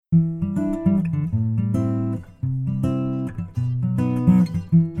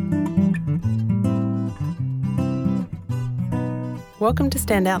Welcome to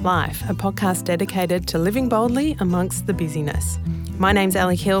Standout Life, a podcast dedicated to living boldly amongst the busyness. My name's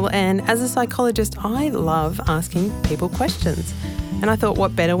Ali Hill, and as a psychologist, I love asking people questions. And I thought,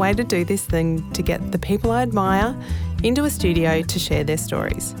 what better way to do this than to get the people I admire into a studio to share their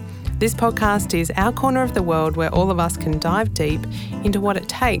stories. This podcast is our corner of the world where all of us can dive deep into what it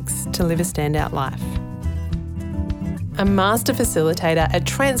takes to live a standout life. A master facilitator, a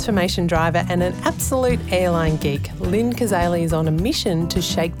transformation driver and an absolute airline geek, Lynn Kazali is on a mission to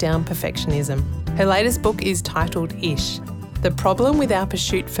shake down perfectionism. Her latest book is titled Ish, The Problem with Our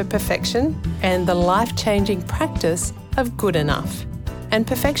Pursuit for Perfection and the Life-Changing Practice of Good Enough. And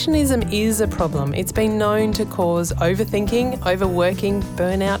perfectionism is a problem. It's been known to cause overthinking, overworking,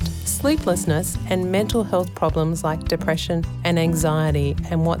 burnout, sleeplessness and mental health problems like depression and anxiety.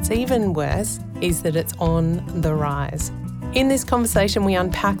 And what's even worse is that it's on the rise. In this conversation, we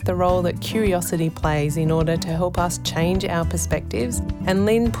unpack the role that curiosity plays in order to help us change our perspectives. And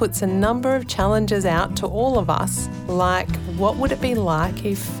Lynn puts a number of challenges out to all of us, like what would it be like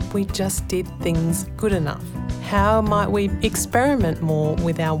if we just did things good enough? How might we experiment more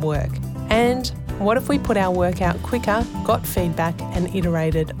with our work? And what if we put our work out quicker, got feedback and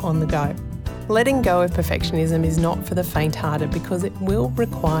iterated on the go? Letting go of perfectionism is not for the faint-hearted because it will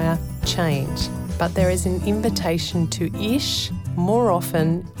require change. But there is an invitation to ish more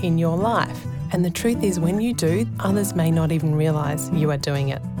often in your life. And the truth is, when you do, others may not even realise you are doing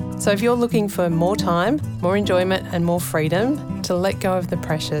it. So if you're looking for more time, more enjoyment and more freedom to let go of the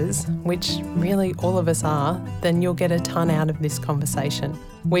pressures, which really all of us are, then you'll get a ton out of this conversation.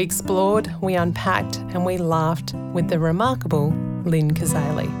 We explored, we unpacked and we laughed with the remarkable Lynn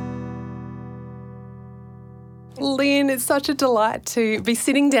Kazali. Lynn, it's such a delight to be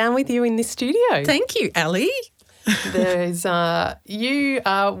sitting down with you in this studio. Thank you, Ali. You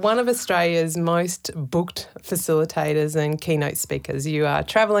are one of Australia's most booked facilitators and keynote speakers. You are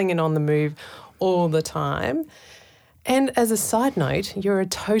travelling and on the move all the time. And as a side note, you're a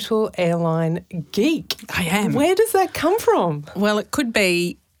total airline geek. I am. Where does that come from? Well, it could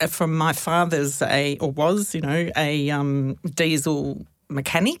be from my father's a diesel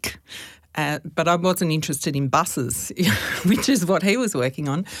mechanic. But I wasn't interested in buses, which is what he was working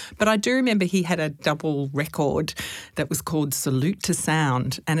on. But I do remember he had a double record that was called Salute to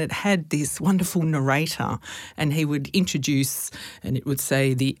Sound, and it had this wonderful narrator, and he would introduce, and it would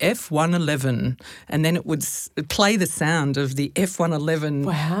say the F-111, and then it would play the sound of the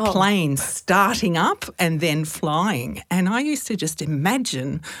F-111 plane starting up and then flying. And I used to just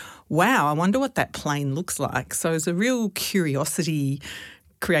imagine, wow, I wonder what that plane looks like. So it was a real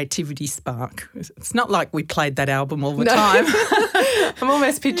creativity spark. It's not like we played that album all the time. I'm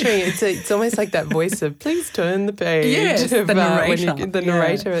almost picturing it's almost like that voice of please turn the page. Yes, the narrator. The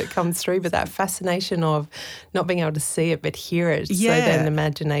narrator that comes through, but that fascination of not being able to see it but hear it. Yeah. So then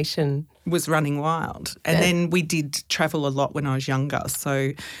imagination was running wild. And then we did travel a lot when I was younger,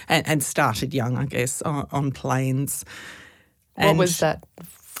 so and started young, I guess, on planes. What was that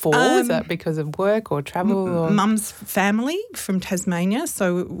for? Was that because of work or travel? Or? Mum's family from Tasmania,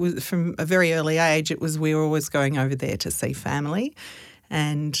 so it was from a very early age. We were always going over there to see family.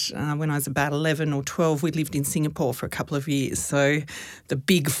 And when I was about 11 or 12, we lived in Singapore for a couple of years. So the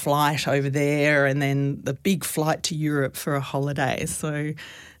big flight over there and then the big flight to Europe for a holiday. So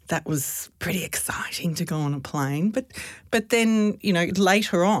that was pretty exciting to go on a plane. But then,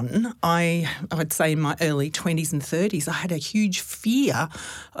 later on, I'd say in my early 20s and 30s, I had a huge fear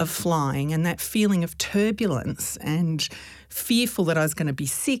of flying and that feeling of turbulence and fearful that I was going to be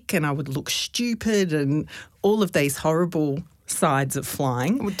sick and I would look stupid and all of these horrible sides of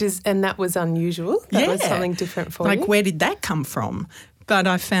flying. And that was unusual? That was something different for you? Like, where did that come from? But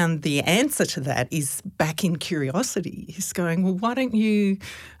I found the answer to that is back in curiosity. It's going, well, why don't you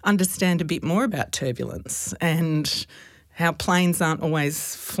understand a bit more about turbulence and how planes aren't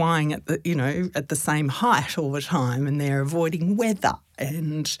always flying at the same height all the time, and they're avoiding weather,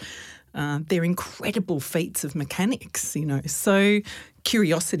 and they're incredible feats of mechanics, So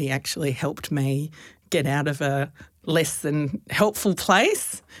curiosity actually helped me get out of a less than helpful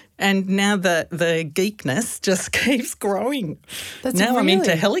place. And now the geekness just keeps growing. I'm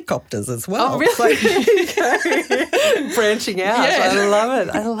into helicopters as well. Oh, really? Branching out. Yeah.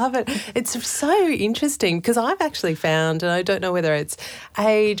 I love it. It's so interesting because I've actually found, and I don't know whether it's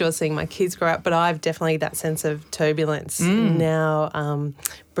age or seeing my kids grow up, but I've definitely that sense of turbulence now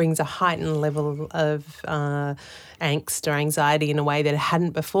brings a heightened level of angst or anxiety in a way that it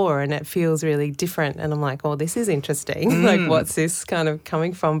hadn't before, and it feels really different. And I'm like, oh, this is interesting. Like, what's this kind of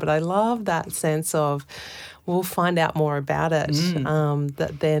coming from? But I love that sense of we'll find out more about it,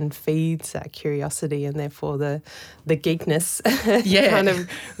 that then feeds that curiosity, and therefore the geekness kind of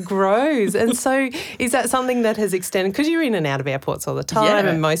grows. And so is that something that has extended, because you're in and out of airports all the time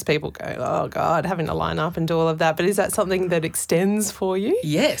and most people go, oh God, having to line up and do all of that, but is that something that extends for you?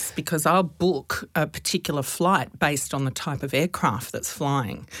 Yes, because I'll book a particular flight based on the type of aircraft that's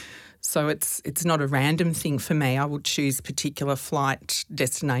flying. So it's not a random thing for me. I will choose particular flight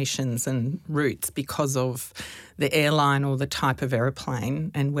destinations and routes because of the airline or the type of aeroplane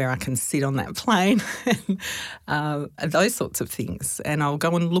and where I can sit on that plane and those sorts of things. And I'll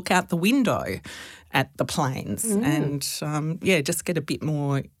go and look out the window at the planes and, just get a bit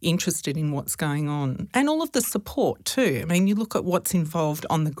more interested in what's going on. And all of the support too. I mean, you look at what's involved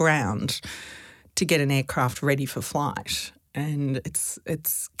on the ground to get an aircraft ready for flight. And it's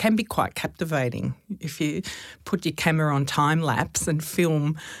can be quite captivating if you put your camera on time lapse and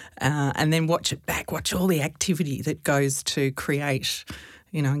film and then watch it back, watch all the activity that goes to create,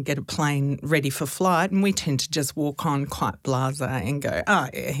 and get a plane ready for flight. And we tend to just walk on quite blasé and go, oh,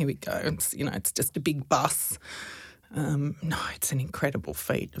 yeah, here we go. It's, it's just a big bus. No, it's an incredible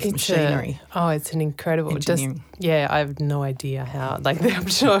feat of machinery. It's an incredible engineering. I have no idea how. I'm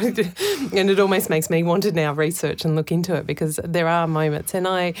sure, and it almost makes me want to now research and look into it, because there are moments, and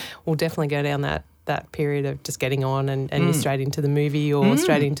I will definitely go down that period of just getting on and you're straight into the movie or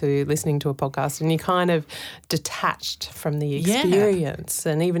straight into listening to a podcast, and you're kind of detached from the experience.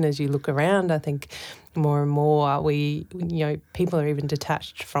 And even as you look around, I think more and more people are even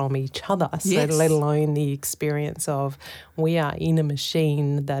detached from each other. So let alone the experience of we are in a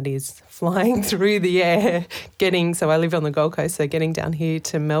machine that is flying through the air, so I live on the Gold Coast, so getting down here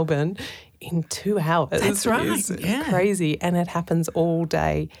to Melbourne in 2 hours. That's right. Is crazy. And it happens all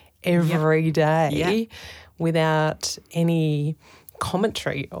day, every day, without any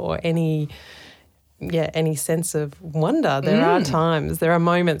commentary or any sense of wonder. There are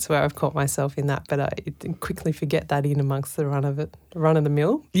moments where I've caught myself in that, but I quickly forget that in amongst the run of the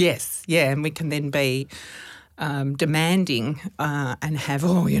mill. Yes, and we can then be demanding and have,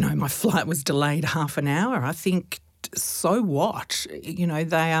 my flight was delayed half an hour. I think, so what?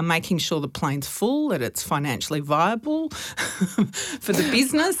 They are making sure the plane's full, that it's financially viable for the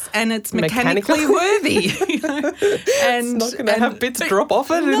business, and it's mechanically worthy. And it's not going to have bits drop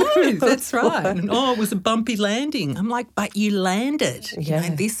off it. No, that's right. And, it was a bumpy landing. I'm like, but you landed.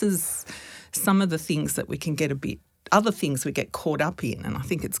 This is some of the things that we can get other things we get caught up in, and I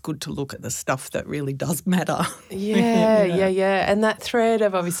think it's good to look at the stuff that really does matter. And that thread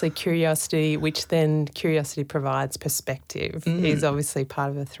of obviously curiosity, which then curiosity provides perspective, is obviously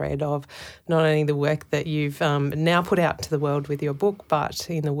part of the thread of not only the work that you've now put out to the world with your book, but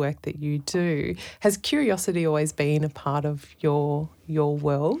in the work that you do. Has curiosity always been a part of your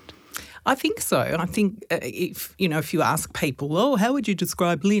world? I think so. I think if you ask people, how would you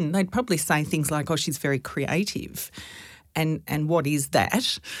describe Lynn? They'd probably say things like, she's very creative. And what is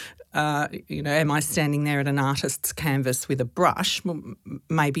that? Am I standing there at an artist's canvas with a brush? Well,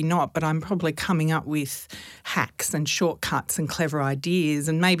 maybe not, but I'm probably coming up with hacks and shortcuts and clever ideas,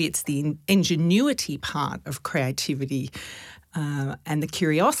 and maybe it's the ingenuity part of creativity and the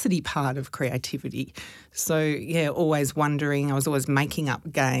curiosity part of creativity. So, always wondering. I was always making up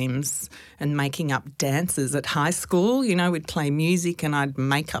games and making up dances at high school. We'd play music and I'd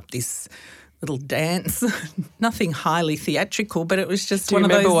make up this little dance. Nothing highly theatrical, but it was just one of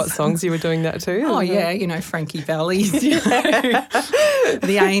those. Do you remember what songs you were doing that to? Oh, yeah, Frankie Valli's,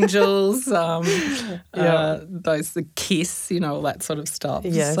 The Angels, the Kiss, all that sort of stuff.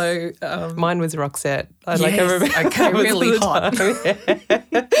 Yes. So mine was Roxette. I remember really hot.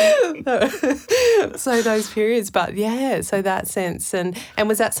 So those periods, but so that sense. And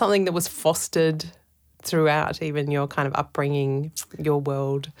was that something that was fostered throughout even your kind of upbringing, your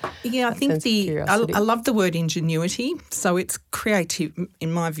world? Yeah, I think I love the word ingenuity. So it's creative,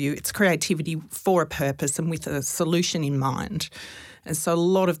 in my view, it's creativity for a purpose and with a solution in mind. And so a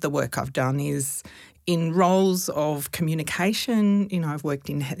lot of the work I've done is in roles of communication. I've worked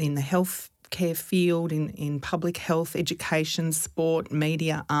in the healthcare field, in public health, education, sport,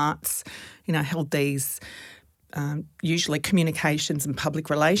 media, arts. Held these usually communications and public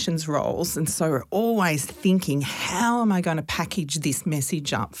relations roles, and so we're always thinking, how am I going to package this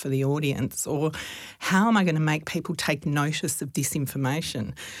message up for the audience, or how am I going to make people take notice of this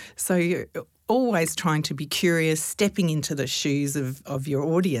information? So you're always trying to be curious, stepping into the shoes of your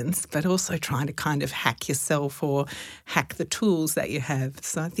audience, but also trying to kind of hack yourself or hack the tools that you have.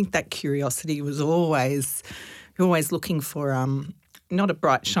 So I think that curiosity was always looking for not a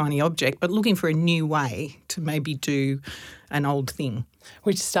bright, shiny object, but looking for a new way to maybe do an old thing.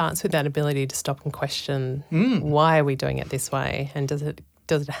 Which starts with that ability to stop and question, why are we doing it this way, and does it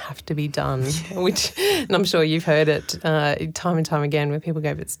have to be done? And I'm sure you've heard it time and time again where people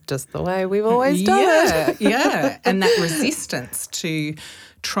go, it's just the way we've always done it. Yeah, and that resistance to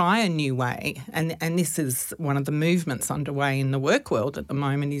try a new way, and this is one of the movements underway in the work world at the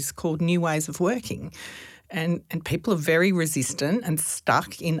moment, is called New Ways of Working. And people are very resistant and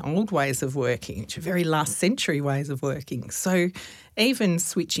stuck in old ways of working, which are very last century ways of working. So even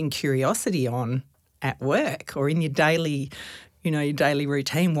switching curiosity on at work or in your daily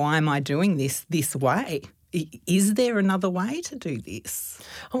routine, why am I doing this way? Is there another way to do this?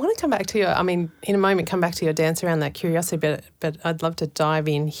 I want to come back to in a moment, come back to your dance around that curiosity, but I'd love to dive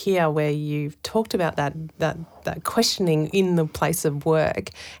in here where you've talked about that questioning in the place of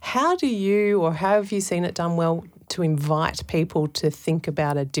work. How have you seen it done well to invite people to think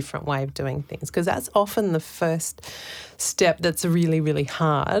about a different way of doing things? Because that's often the first step that's really, really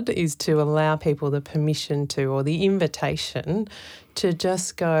hard, is to allow people the permission to, or the invitation to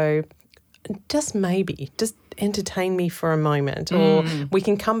just go, just entertain me for a moment, or we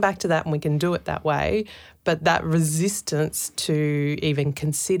can come back to that and we can do it that way. But that resistance to even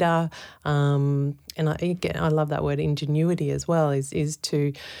consider, and I love that word ingenuity as well, is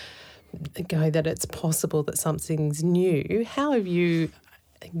to go that it's possible that something's new. How have you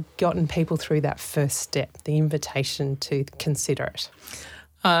gotten people through that first step, the invitation to consider it?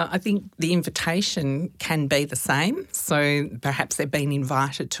 I think the invitation can be the same. So perhaps they've been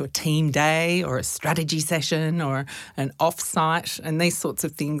invited to a team day or a strategy session or an off-site, and these sorts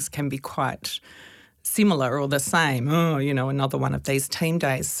of things can be quite similar or the same. Another one of these team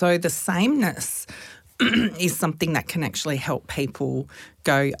days. So the sameness is something that can actually help people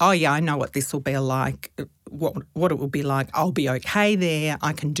go, oh yeah, I know what this will be like, what it will be like. I'll be okay there.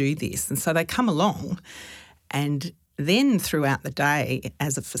 I can do this. And so they come along, and then throughout the day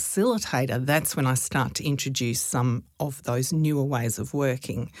as a facilitator, that's when I start to introduce some of those newer ways of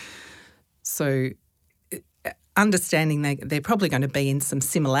working. So understanding they're probably going to be in some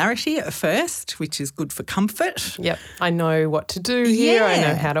similarity at first, which is good for comfort. Yep. I know what to do here. Yeah, I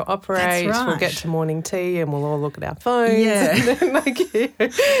know how to operate. that's right. We'll get to morning tea and we'll all look at our phones. Yeah.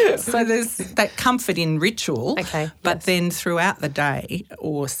 And So there's that comfort in ritual. Okay. But then throughout the day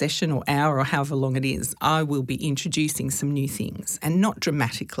or session or hour or however long it is, I will be introducing some new things, and not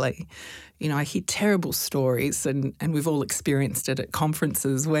dramatically. I hear terrible stories, and we've all experienced it at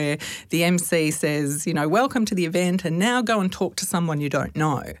conferences, where the MC says, welcome to the event, and now go and talk to someone you don't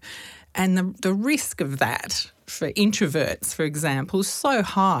know. And the risk of that for introverts, for example, is so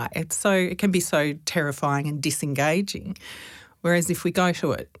high. It can be so terrifying and disengaging. Whereas if we go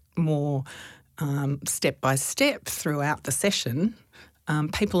to it more step by step throughout the session,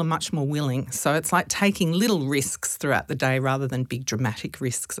 people are much more willing. So it's like taking little risks throughout the day rather than big dramatic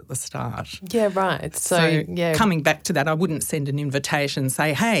risks at the start. Yeah, right. So coming back to that, I wouldn't send an invitation and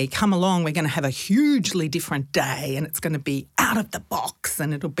say, hey, come along, we're going to have a hugely different day and it's going to be out of the box,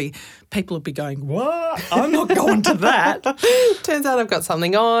 and people will be going, what? I'm not going to that. Turns out I've got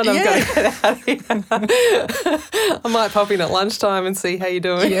something on. I've got to get out of here. I might pop in at lunchtime and see how you're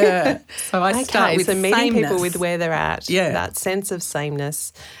doing. Yeah. So I start with meeting sameness. people with where they're at, that sense of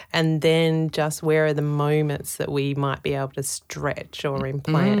sameness, and then just where are the moments that we might be able to stretch or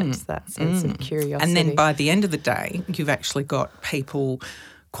implant that sense of curiosity. And then by the end of the day, you've actually got people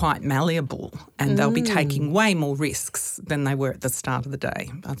quite malleable, and they'll be taking way more risks than they were at the start of the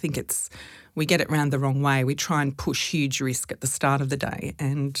day. I think we get it round the wrong way. We try and push huge risk at the start of the day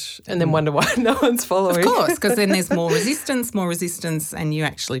and then wonder why no one's following. Of course, because then there's more resistance, and you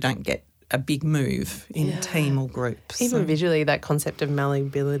actually don't get a big move in a team or group. Even visually, that concept of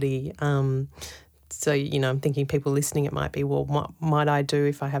malleability. So, I'm thinking people listening, it might be, well, what might I do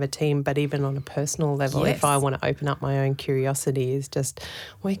if I have a team? But even on a personal level, if I want to open up my own curiosity, is just,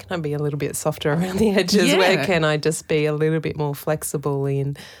 where can I be a little bit softer around the edges? Yeah. Where can I just be a little bit more flexible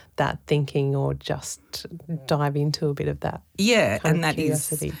in that thinking, or just dive into a bit of that? Yeah, and that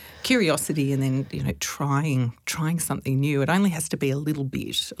curiosity. Is curiosity, and then, trying something new. It only has to be a little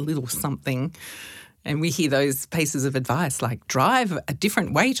bit, a little something. And we hear those pieces of advice like, drive a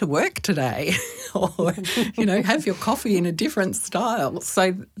different way to work today, or, have your coffee in a different style.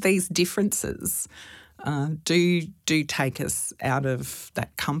 So these differences do do take us out of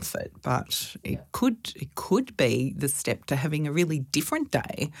that comfort, but it could be the step to having a really different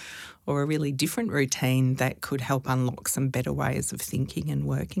day or a really different routine that could help unlock some better ways of thinking and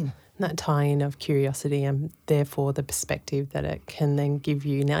working. That tie-in of curiosity and therefore the perspective that it can then give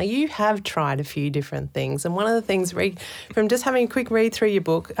you. Now, you have tried a few different things, and one of the things from just having a quick read through your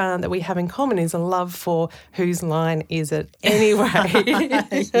book that we have in common is a love for Whose Line Is It Anyway?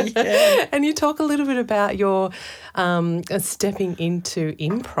 Yeah. And you talk a little bit about your stepping into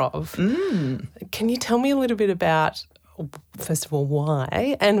improv. Can you tell me a little bit about, first of all,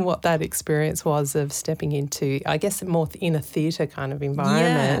 why and what that experience was of stepping into, I guess, more in a theatre kind of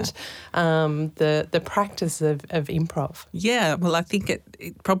environment, the practice of improv? Yeah, well, I think it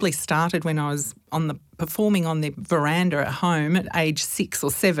probably started when I was performing on the veranda at home at age 6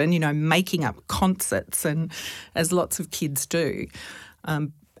 or 7, making up concerts, and as lots of kids do.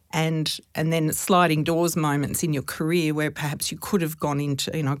 And then sliding doors moments in your career where perhaps you could have gone into,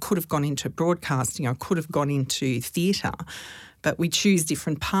 I could have gone into broadcasting, I could have gone into theatre, but we choose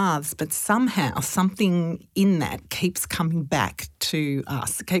different paths. But somehow something in that keeps coming back to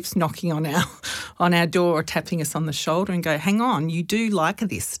us. It keeps knocking on our door or tapping us on the shoulder and go, hang on, you do like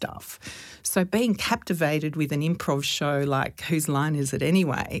this stuff. So being captivated with an improv show like Whose Line Is It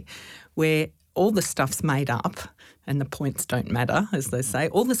Anyway, where all the stuff's made up and the points don't matter, as they say.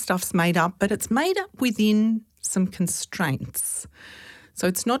 All the stuff's made up, but it's made up within some constraints. So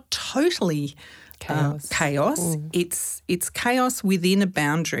it's not totally chaos. It's chaos within a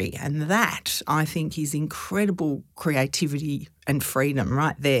boundary, and that, I think, is incredible creativity and freedom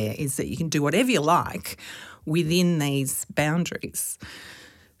right there, is that you can do whatever you like within these boundaries.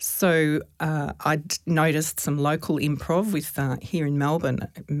 So I'd noticed some local improv with here in Melbourne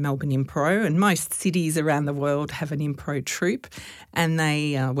Impro, and most cities around the world have an improv troupe, and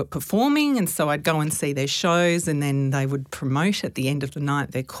they were performing, and so I'd go and see their shows, and then they would promote at the end of the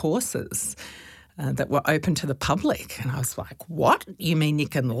night their courses that were open to the public. And I was like, what? You mean you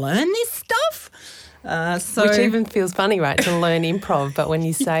can learn this stuff? Which even feels funny, right, to learn improv, but when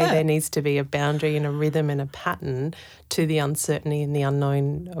you say there needs to be a boundary and a rhythm and a pattern to the uncertainty and the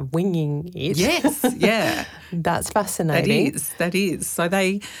unknown of winging it. Yes, yeah. That's fascinating. That is. So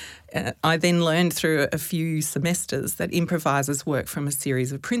I then learned through a few semesters that improvisers work from a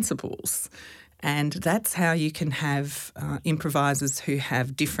series of principles. And that's how you can have improvisers who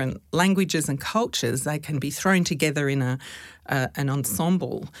have different languages and cultures. They can be thrown together in an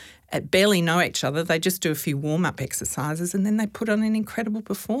ensemble, barely know each other. They just do a few warm-up exercises and then they put on an incredible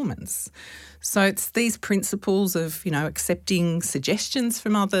performance. So it's these principles of, accepting suggestions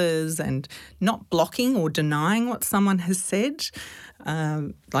from others and not blocking or denying what someone has said.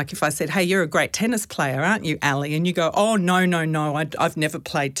 Like if I said, hey, you're a great tennis player, aren't you, Ali? And you go, oh, no, I've never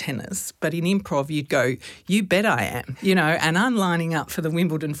played tennis. But in improv, you'd go, you bet I am, and I'm lining up for the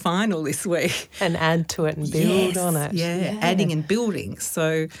Wimbledon final this week. And add to it and build on it. Yeah, adding and building.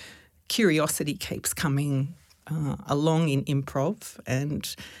 So curiosity keeps coming along in improv,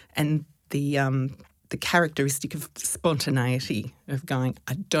 and the characteristic of spontaneity of going,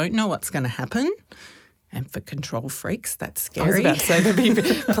 I don't know what's going to happen. And for control freaks, that's scary. I was about to say there'll be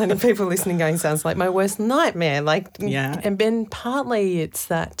plenty of people listening going, sounds like my worst nightmare. And then partly it's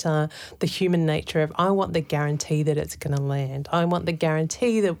that the human nature of I want the guarantee that it's going to land. I want the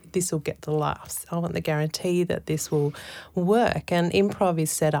guarantee that this will get the laughs. I want the guarantee that this will work. And improv is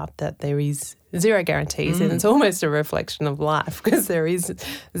set up that there is zero guarantees, and it's almost a reflection of life because there is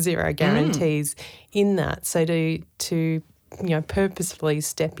zero guarantees in that. So to purposefully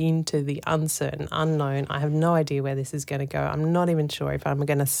step into the uncertain, unknown. I have no idea where this is going to go. I'm not even sure if I'm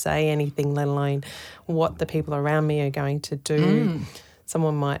going to say anything, let alone what the people around me are going to do.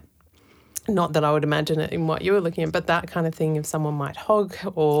 Someone might, not that I would imagine it in what you were looking at, but that kind of thing, if someone might hog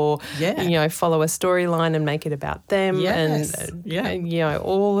or, follow a storyline and make it about them. Yes. And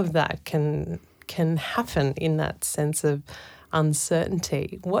all of that can happen in that sense of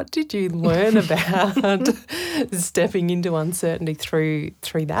uncertainty. What did you learn about stepping into uncertainty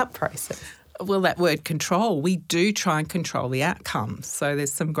through that process? Well, that word control, we do try and control the outcome. So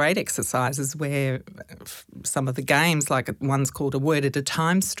there's some great exercises where some of the games, like one's called a word at a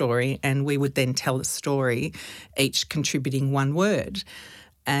time story, and we would then tell a story, each contributing one word.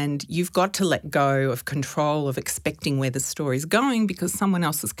 And you've got to let go of control of expecting where the story's going because someone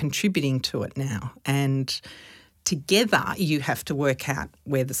else is contributing to it now. And together you have to work out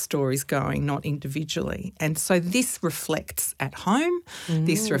where the story's going, not individually. And so this reflects at home,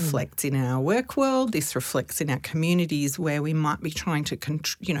 this reflects in our work world, this reflects in our communities where we might be trying to,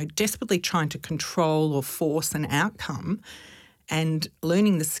 desperately trying to control or force an outcome, and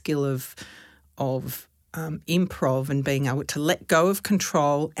learning the skill of improv and being able to let go of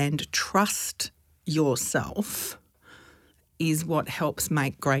control and trust yourself is what helps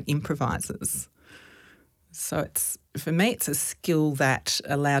make great improvisers. So for me, it's a skill that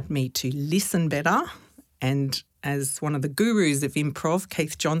allowed me to listen better. And as one of the gurus of improv,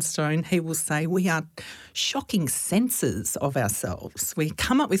 Keith Johnstone, he will say we are shocking censors of ourselves. We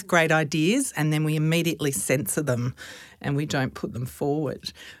come up with great ideas and then we immediately censor them and we don't put them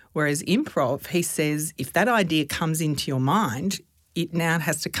forward. Whereas improv, he says, if that idea comes into your mind, it now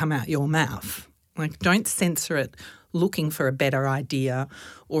has to come out your mouth. Like, don't censor it looking for a better idea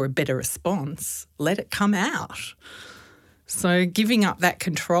or a better response. Let it come out. So giving up that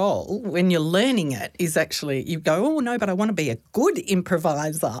control when you're learning it is actually, you go, oh, no, but I want to be a good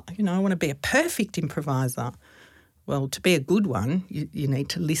improviser. I want to be a perfect improviser. Well, to be a good one, you need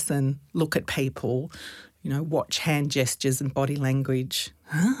to listen, look at people, watch hand gestures and body language.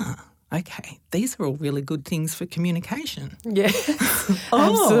 Okay, these are all really good things for communication. Yeah,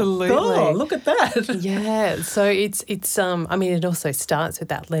 absolutely. Oh, look at that. Yeah, so it's. It also starts with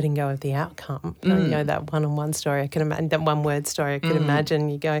that letting go of the outcome. That one-on-one story. I can imagine that one-word story. I could imagine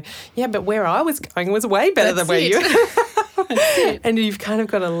you go, yeah, but where I was going was way better than where you. And you've kind of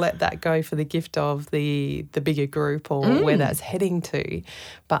got to let that go for the gift of the bigger group or where that's heading to.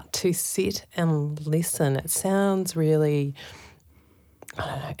 But to sit and listen, it sounds really, I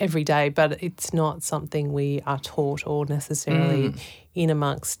don't know, every day, but it's not something we are taught or necessarily in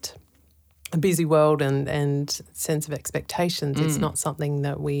amongst a busy world and sense of expectations. It's not something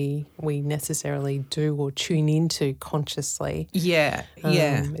that we necessarily do or tune into consciously. Yeah.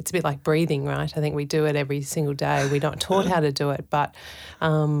 It's a bit like breathing, right? I think we do it every single day. We're not taught how to do it, but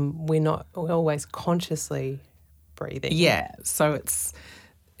we're always consciously breathing. Yeah, so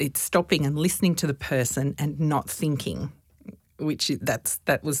it's stopping and listening to the person and not thinking,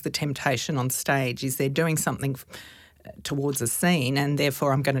 that was the temptation on stage, is they're doing something towards a scene and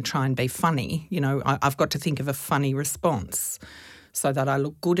therefore I'm going to try and be funny. I've got to think of a funny response so that I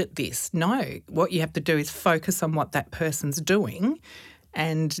look good at this. No, what you have to do is focus on what that person's doing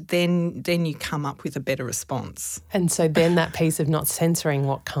and then you come up with a better response. And so then that piece of not censoring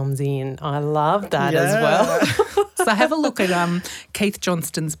what comes in, I love that as well. So have a look at Keith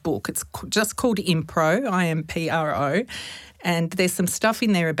Johnstone's book. It's just called Impro, IMPRO. And there's some stuff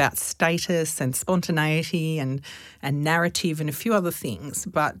in there about status and spontaneity and narrative and a few other things.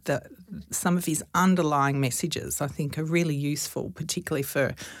 But some of his underlying messages, I think, are really useful, particularly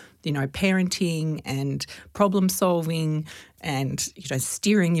for, parenting and problem solving and,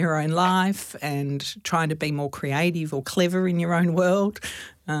 steering your own life and trying to be more creative or clever in your own world.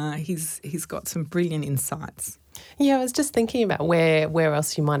 He's got some brilliant insights. Yeah, I was just thinking about where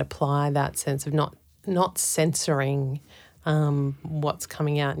else you might apply that sense of not censoring what's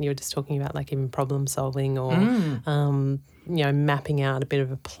coming out, and you were just talking about like even problem solving or mapping out a bit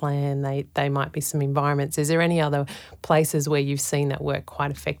of a plan. They might be some environments. Is there any other places where you've seen that work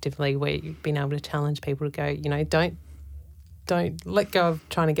quite effectively, where you've been able to challenge people to go, don't let go of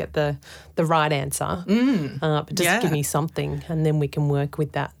trying to get the right answer, but just give me something and then we can work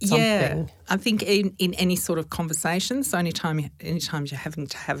with that something. Yeah, I think in any sort of conversation, so anytime you're having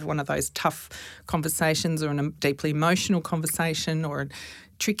to have one of those tough conversations or a deeply emotional conversation or a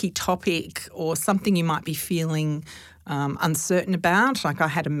tricky topic or something you might be feeling uncertain about. Like I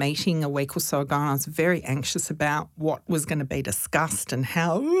had a meeting a week or so ago and I was very anxious about what was going to be discussed and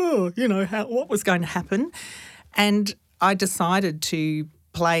what was going to happen. And I decided to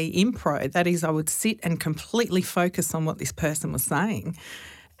play impro. That is, I would sit and completely focus on what this person was saying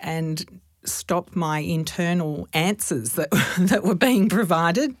and stop my internal answers that were being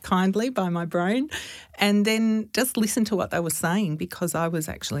provided kindly by my brain and then just listen to what they were saying, because I was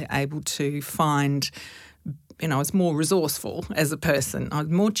actually able to find, I was more resourceful as a person. I was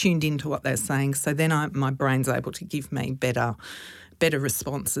more tuned into what they're saying. So then my brain's able to give me better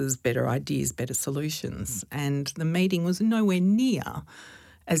responses, better ideas, better solutions. And the meeting was nowhere near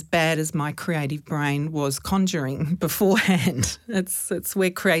as bad as my creative brain was conjuring beforehand. It's where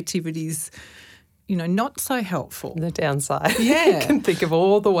creativity's, not so helpful. The downside. Yeah. You can think of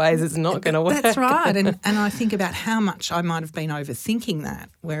all the ways it's not going to work. That's right. And I think about how much I might have been overthinking that,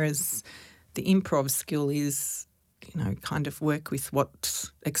 whereas the improv skill is, kind of work with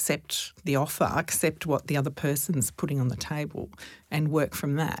accept the offer, accept what the other person's putting on the table and work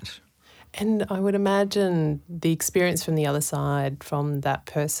from that. And I would imagine the experience from the other side, from that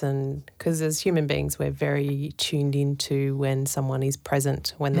person, because as human beings we're very tuned into when someone is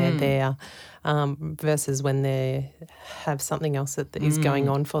present, when they're there, versus when they have something else that is going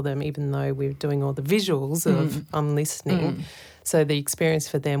on for them, even though we're doing all the visuals of I'm listening. So the experience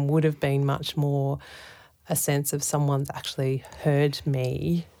for them would have been much more a sense of someone's actually heard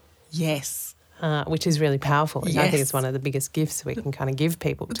me. Yes. Which is really powerful. Yes. I think it's one of the biggest gifts we can kind of give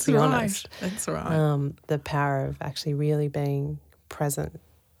people, That's to be right. honest. That's right. The power of actually really being present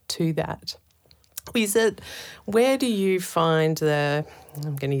to that. Is it, where do you find I'm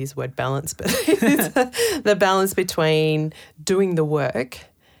going to use the word balance, but the balance between doing the work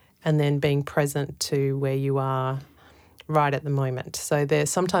and then being present to where you are right at the moment? So there's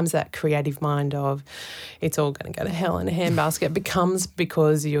sometimes that creative mind of it's all going to go to hell in a handbasket becomes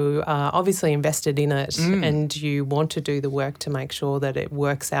because you are obviously invested in it and you want to do the work to make sure that it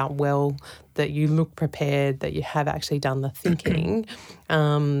works out well, that you look prepared, that you have actually done the thinking.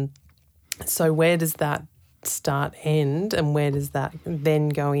 So where does that start end, and where does that then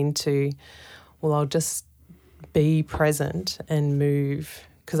go into, well, I'll just be present and move?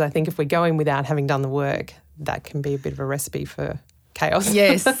 Because I think if we're going without having done the work, that can be a bit of a recipe for chaos.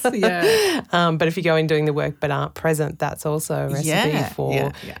 Yes, yeah. But if you go in doing the work but aren't present, that's also a recipe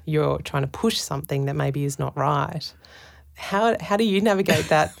for you're trying to push something that maybe is not right. How do you navigate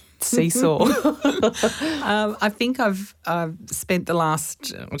that seesaw? I think I've spent the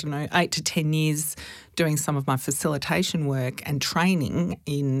last, 8 to 10 years doing some of my facilitation work and training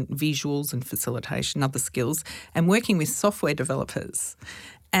in visuals and facilitation, other skills, and working with software developers.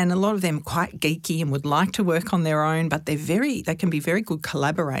 And a lot of them are quite geeky and would like to work on their own, but they can be very good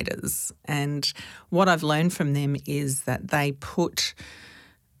collaborators. And what I've learned from them is that they put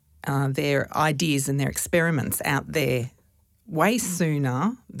their ideas and their experiments out there way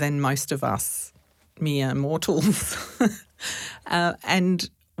sooner than most of us mere mortals. And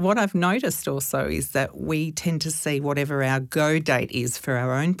what I've noticed also is that we tend to see whatever our go date is for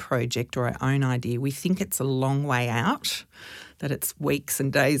our own project or our own idea, we think it's a long way out, that it's weeks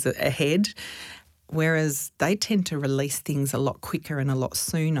and days ahead, whereas they tend to release things a lot quicker and a lot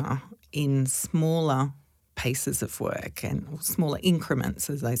sooner in smaller pieces of work and smaller increments,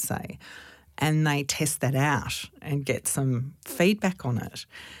 as they say. And they test that out and get some feedback on it.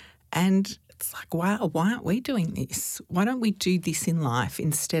 And it's like, wow, why aren't we doing this? Why don't we do this in life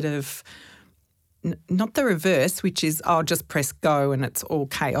instead of not the reverse, which is, just press go and it's all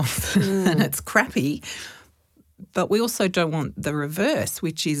chaos and it's crappy. But we also don't want the reverse,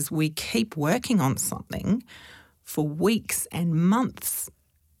 which is we keep working on something for weeks and months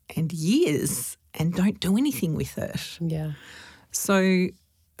and years and don't do anything with it. Yeah. So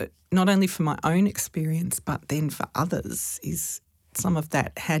not only for my own experience, but then for others is some of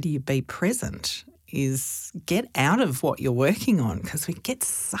that, how do you be present, is get out of what you're working on, because we get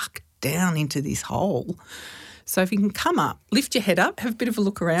sucked down into this hole. So if you can come up, lift your head up, have a bit of a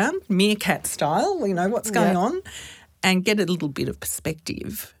look around, meerkat style, what's going on, and get a little bit of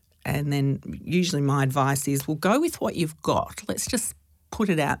perspective. And then usually my advice is, well, go with what you've got. Let's just put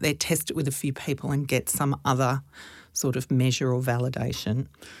it out there, test it with a few people and get some other sort of measure or validation.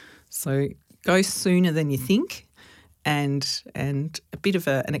 So go sooner than you think, and a bit of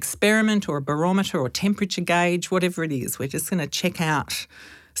an experiment or a barometer or temperature gauge, whatever it is. We're just going to check out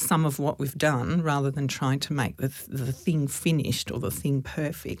some of what we've done rather than trying to make the thing finished or the thing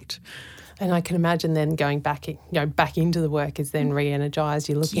perfect. And I can imagine then going back into the work is then re-energised.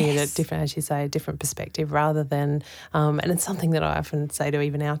 You're looking at it different, as you say, a different perspective rather than, and it's something that I often say to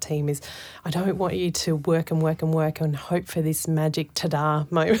even our team is, I don't want you to work and work and work and hope for this magic ta-da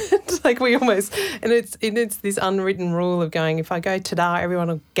moment. Like we almost, and it's this unwritten rule of going, if I go ta-da, everyone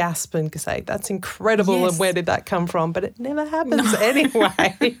will gasp and say, that's incredible, and where did that come from? But it never happens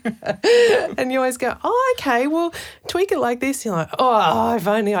anyway. And you always go, okay, well, tweak it like this. You're like, if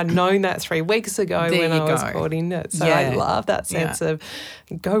only I'd known that 3 weeks ago when I was caught in it. So I love that sense of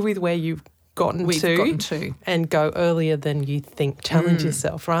go with where you've gotten to and go earlier than you think. Challenge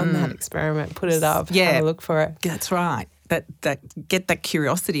yourself, run that experiment, put it up, have a look for it. That's right. That get that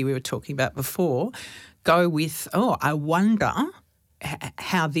curiosity we were talking about before. Go with, I wonder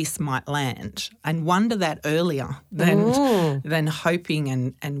how this might land, and wonder that earlier than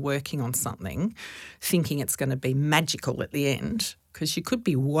hoping and working on something, thinking it's going to be magical at the end, because you could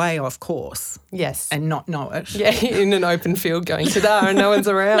be way off course. Yes. And not know it. Yeah, in an open field going, ta-da, and no one's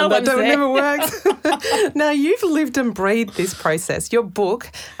around. That never works. Now, you've lived and breathed this process. Your book,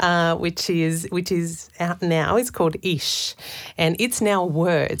 which is out now, is called Ish, and it's now a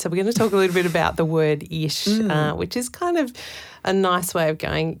word. So we're going to talk a little bit about the word Ish, which is kind of a nice way of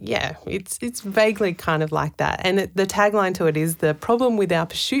going, it's vaguely kind of like that. And the tagline to it is, the problem with our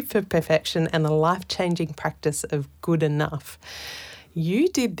pursuit for perfection and the life-changing practice of good enough. You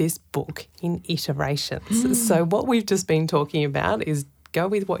did this book in iterations. So what we've just been talking about is go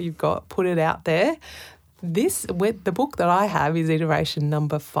with what you've got, put it out there. the book that I have is iteration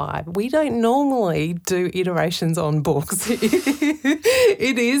number 5. We don't normally do iterations on books.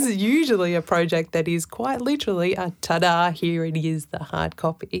 It is usually a project that is quite literally a ta-da, here it is, the hard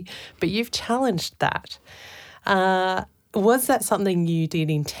copy. But you've challenged that. Was that something you did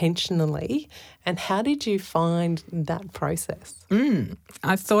intentionally, and how did you find that process?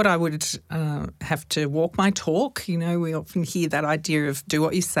 I thought I would have to walk my talk. You know, we often hear that idea of do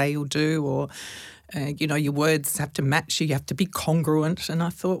what you say you'll do, or your words have to match you have to be congruent. And I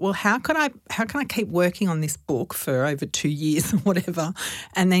thought, well, how can I keep working on this book for over 2 years or whatever,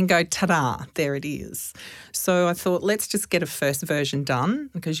 and then go, ta-da, there it is. So I thought, let's just get a first version done,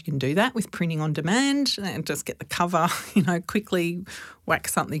 because you can do that with printing on demand, and just get the cover, quickly whack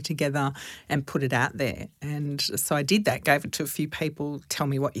something together and put it out there. And so I did that, gave it to a few people. Tell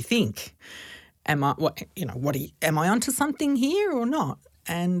me what you think. Am I onto something here or not?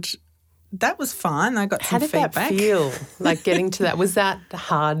 And that was fine. I got some feedback. How did that feel, like getting to that? Was that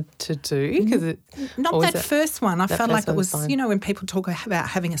hard to do? Not that first one. I felt like it was, when people talk about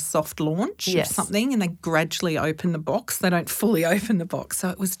having a soft launch of something and they gradually open the box, they don't fully open the box. So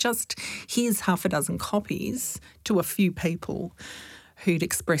it was just, here's half a dozen copies to a few people who'd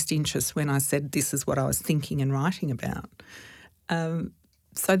expressed interest when I said this is what I was thinking and writing about.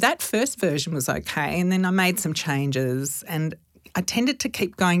 So that first version was okay, and then I made some changes, and I tended to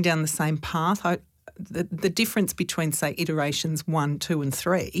keep going down the same path. The difference between, say, iterations 1, 2 and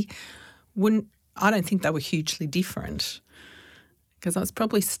 3, I don't think they were hugely different, because I was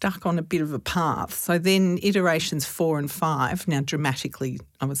probably stuck on a bit of a path. So then iterations 4 and 5, now dramatically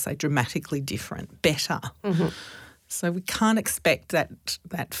different, better. Mm-hmm. So we can't expect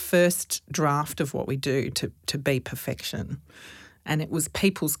that first draft of what we do to be perfection. And it was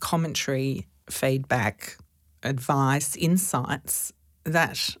people's commentary, feedback, advice, insights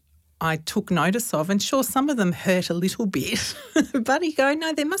that I took notice of, and sure, some of them hurt a little bit, but you go,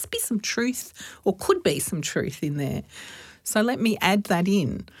 no, there must be some truth, or could be some truth in there. So let me add that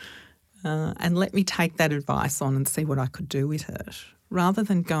in, and let me take that advice on and see what I could do with it, rather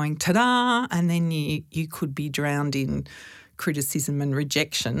than going ta-da, and then you could be drowned in criticism and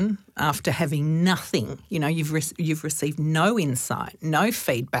rejection after having nothing. You've received no insight, no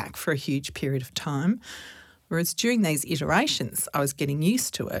feedback for a huge period of time. Whereas during these iterations, I was getting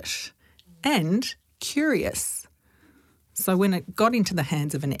used to it and curious. So when it got into the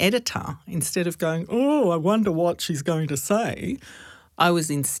hands of an editor, instead of going, oh, I wonder what she's going to say, I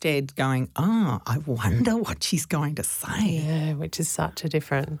was instead going, I wonder what she's going to say. Yeah, which is such a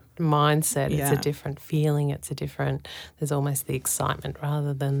different mindset. Yeah. It's a different feeling. There's almost the excitement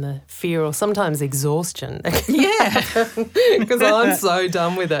rather than the fear, or sometimes exhaustion. Yeah. Because I'm so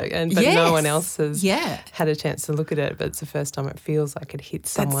done with it, but no one else has had a chance to look at it, but it's the first time it feels like it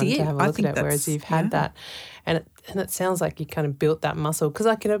hits someone to have a look at it, whereas you've had that. And it sounds like you kind of built that muscle, because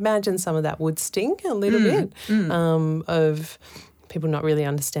I can imagine some of that would sting a little bit of people not really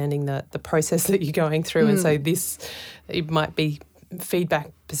understanding the process that you're going through. And so it might be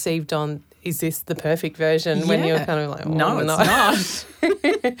feedback perceived on, is this the perfect version, when you're kind of like, no, it's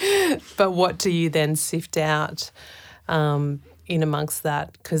not. But what do you then sift out in amongst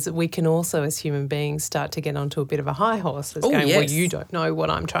that? Because we can also, as human beings, start to get onto a bit of a high horse as going, well, you don't know what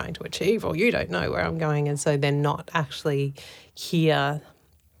I'm trying to achieve, or you don't know where I'm going, and so then not actually hear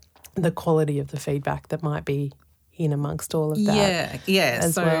the quality of the feedback that might be in amongst all of that. Yeah.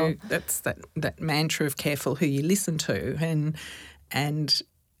 So that's that mantra of careful who you listen to, and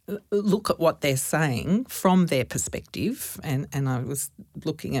look at what they're saying from their perspective. And I was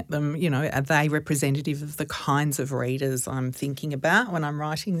looking at them, are they representative of the kinds of readers I'm thinking about when I'm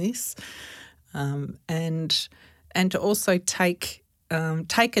writing this? And to also take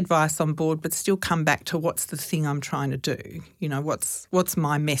advice on board, but still come back to what's the thing I'm trying to do. What's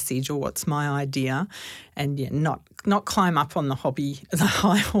my message, or what's my idea, and not climb up on the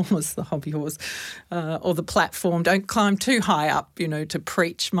high horse, or the platform. Don't climb too high up, to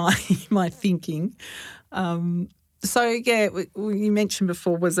preach my thinking. So, you mentioned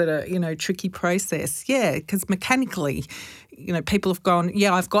before, was it a, tricky process? Yeah, because mechanically, people have gone,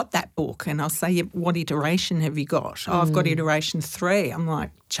 I've got that book. And I'll say, what iteration have you got? Oh, I've got iteration 3. I'm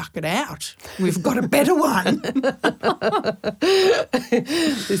like, chuck it out. We've got a better one.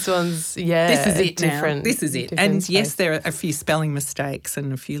 This one's, this is it different. Now. This is it. And yes, there are a few spelling mistakes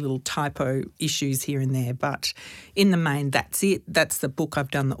and a few little typo issues here and there, but in the main, that's it. That's the book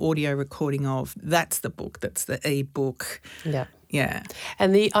I've done the audio recording of. That's the book. That's the e-book. Yeah. Yeah.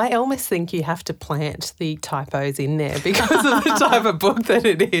 And I almost think you have to plant the typos in there because of the type of book that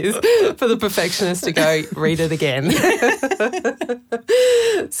it is for the perfectionist to go, read it again.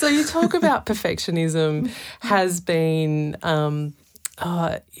 So you talk about perfectionism has been,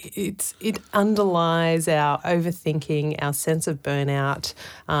 it underlies our overthinking, our sense of burnout,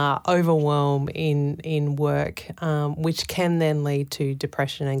 overwhelm in work, which can then lead to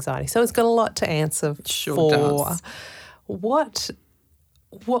depression and anxiety. So it's got a lot to answer Sure does. What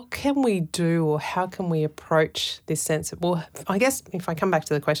can we do, or how can we approach this sense of, well, I guess if I come back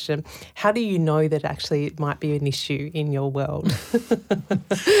to the question, how do you know that actually it might be an issue in your world?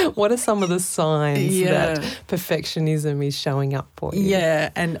 What are some of the signs that perfectionism is showing up for you?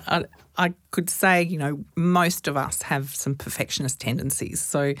 Yeah, and I could say, most of us have some perfectionist tendencies.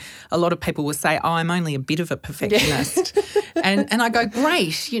 So a lot of people will say, I'm only a bit of a perfectionist. and I go,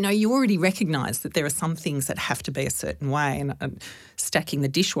 great, you already recognise that there are some things that have to be a certain way. And stacking the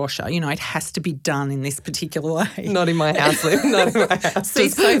dishwasher, it has to be done in this particular way. Not in my house, Liv. Not in my house. See,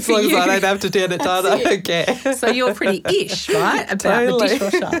 so as long as I don't have to turn it down, I don't care. So you're pretty ish, right, about the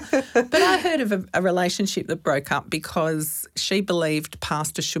dishwasher. But I heard of a relationship that broke up because she believed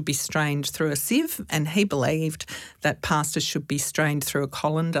pasta should be strained through a sieve and he believed that pasta should be strained through a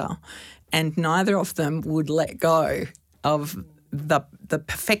colander, and neither of them would let go of the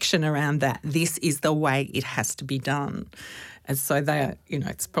perfection around that. This is the way it has to be done. And so they,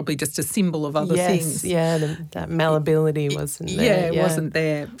 it's probably just a symbol of other things. Yeah, that malleability wasn't there. Yeah, it wasn't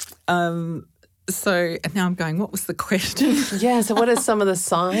there. So and now I'm going, what was the question? Yeah, so what are some of the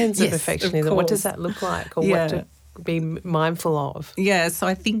signs of Yes, perfectionism? of What does that look like, or what to be mindful of? Yeah, so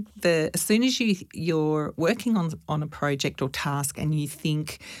I think as soon as you're working on a project or task and you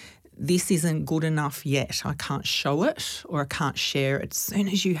think this isn't good enough yet, I can't show it or I can't share it, as soon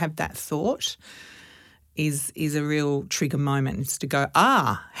as you have that thought is a real trigger moment. It's to go,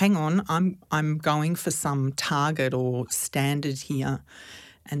 hang on, I'm going for some target or standard here.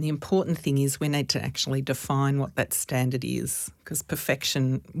 And the important thing is we need to actually define what that standard is, because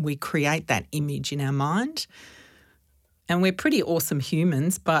perfection, we create that image in our mind. And we're pretty awesome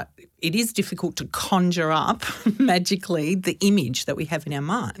humans, but it is difficult to conjure up magically the image that we have in our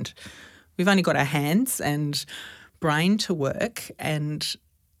mind. We've only got our hands and brain to work, and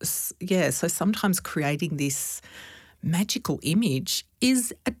so sometimes creating this magical image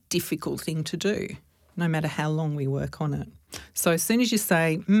is a difficult thing to do, no matter how long we work on it. So as soon as you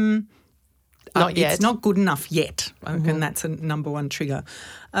say, not yet. It's not good enough yet, and that's a number one trigger.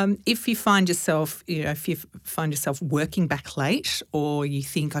 If you find yourself, working back late, or you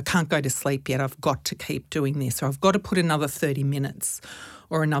think, I can't go to sleep yet, I've got to keep doing this, or I've got to put another 30 minutes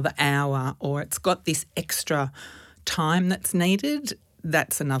or another hour, or it's got this extra time that's needed,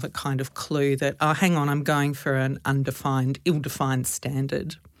 that's another kind of clue that, hang on, I'm going for an undefined, ill-defined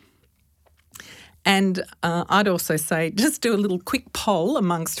standard. And I'd also say just do a little quick poll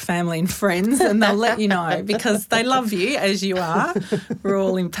amongst family and friends, and they'll let you know, because they love you as you are. We're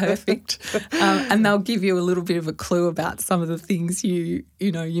all imperfect. And they'll give you a little bit of a clue about some of the things you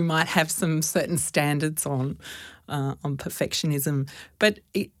might have some certain standards on perfectionism. But,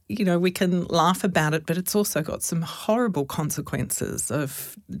 we can laugh about it, but it's also got some horrible consequences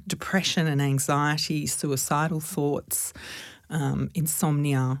of depression and anxiety, suicidal thoughts,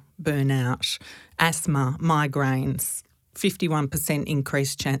 insomnia, burnout, asthma, migraines, 51%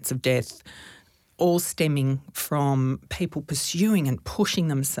 increased chance of death, all stemming from people pursuing and pushing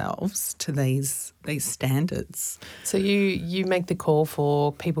themselves to these standards. So you make the call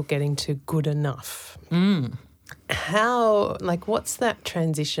for people getting to good enough. How, what's that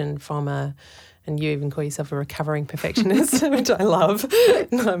transition from and you even call yourself a recovering perfectionist, which I love.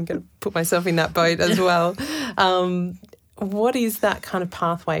 I'm going to put myself in that boat as well. What is that kind of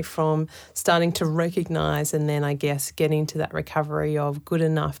pathway from starting to recognise and then, I guess, getting to that recovery of good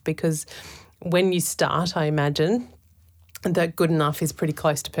enough? Because when you start, I imagine that good enough is pretty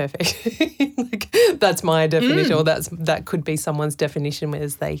close to perfect. That's my definition, or that could be someone's definition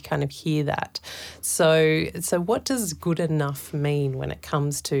as they kind of hear that. So what does good enough mean when it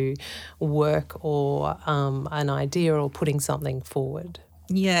comes to work or an idea or putting something forward?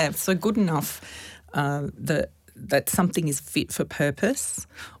 Yeah, so good enough that something is fit for purpose,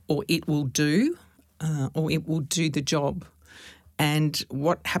 or it will do the job. And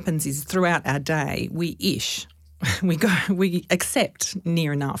what happens is throughout our day we accept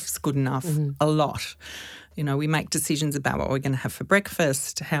near enough is good enough a lot. You know, we make decisions about what we're going to have for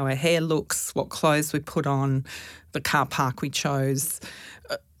breakfast, how our hair looks, what clothes we put on, the car park we chose.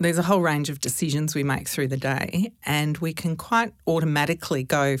 There's a whole range of decisions we make through the day, and we can quite automatically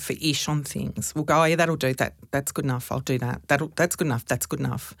go for ish on things. We'll go, oh, yeah, that'll do. That's good enough. I'll do that. That's good enough. That's good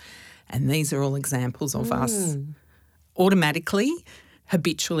enough. And these are all examples of us automatically,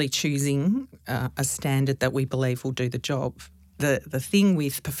 habitually choosing a standard that we believe will do the job. The thing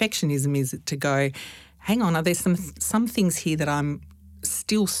with perfectionism is to go, hang on, are there some things here that I'm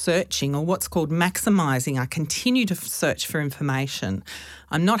still searching, or what's called maximising? I continue to search for information.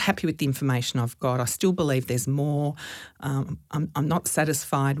 I'm not happy with the information I've got. I still believe there's more. I'm not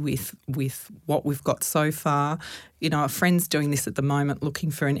satisfied with what we've got so far. You know, a friend's doing this at the moment,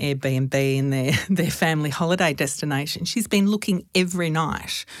 looking for an Airbnb in their family holiday destination. She's been looking every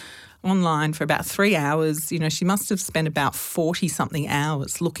night online for about 3 hours. You know, she must have spent about 40-something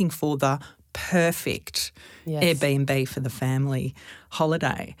hours looking for the perfect Airbnb for the family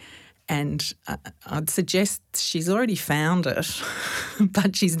holiday. And I'd suggest she's already found it,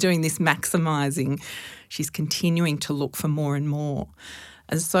 but she's doing this maximising. She's continuing to look for more and more.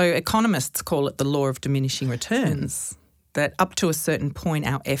 And so economists call it the law of diminishing returns, that up to a certain point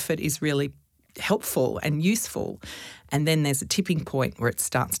our effort is really helpful and useful, and then there's a tipping point where it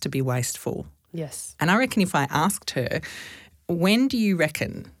starts to be wasteful. Yes. And I reckon if I asked her, when do you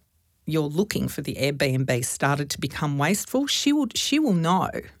reckon you're looking for the Airbnb started to become wasteful, she will know.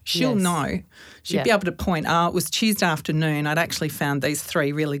 She'll know. She'd be able to point, it was Tuesday afternoon, I'd actually found these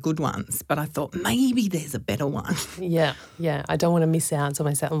 3 really good ones, but I thought maybe there's a better one. Yeah. I don't want to miss out. It's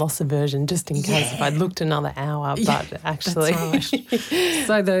almost that loss aversion, just in case if I'd looked another hour, but actually. That's right.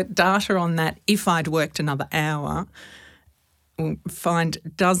 So the data on that, if I'd worked another hour, find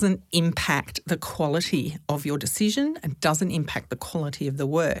doesn't impact the quality of your decision and doesn't impact the quality of the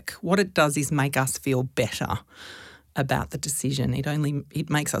work. What it does is make us feel better about the decision. It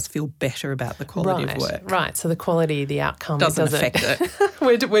makes us feel better about the quality of work. Right. So the quality, the outcome doesn't affect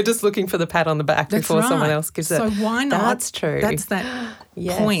it. We're just looking for the pat on the back before someone else gives it. So why not? That's true. That's that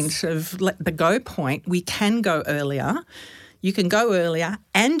point of the go point. We can go earlier. You can go earlier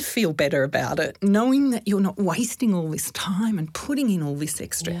and feel better about it, knowing that you're not wasting all this time and putting in all this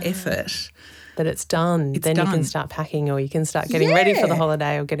extra effort. That it's done. Then you can start packing, or you can start getting ready for the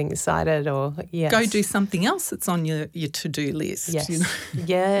holiday, or getting excited, or go do something else that's on your to-do list. Yes. You know?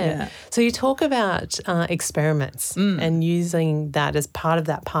 Yeah. So you talk about experiments and using that as part of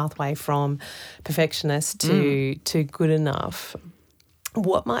that pathway from perfectionist to good enough.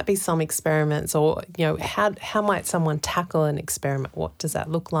 What might be some experiments, or, you know, how might someone tackle an experiment? What does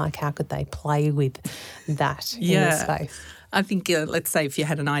that look like? How could they play with that in this space? I think, let's say if you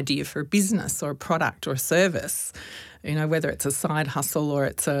had an idea for a business or a product or a service, you know, whether it's a side hustle or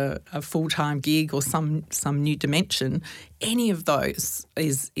it's a full-time gig or some new dimension, any of those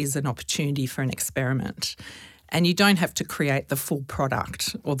is an opportunity for an experiment. And you don't have to create the full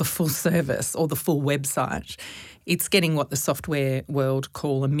product or the full service or the full website. It's getting what the software world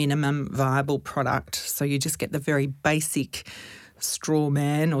call a minimum viable product. So you just get the very basic straw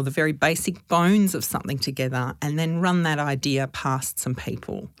man or the very basic bones of something together, and then run that idea past some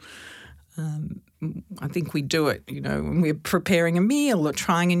people. I think we do it, you know, when we're preparing a meal or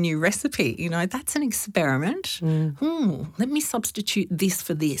trying a new recipe. You know, that's an experiment. Let me substitute this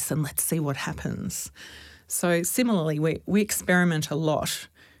for this and let's see what happens. So similarly, we experiment a lot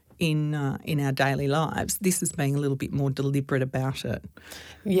in our daily lives. This is being a little bit more deliberate about it.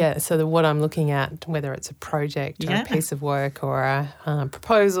 Yeah, so what I'm looking at, whether it's a project or a piece of work or a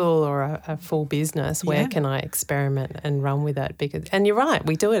proposal or a full business, where can I experiment and run with it? And you're right,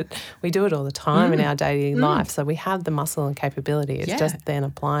 we do it all the time in our daily life, so we have the muscle and capability. It's just then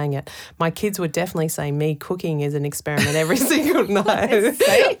applying it. My kids would definitely say me cooking is an experiment every single night.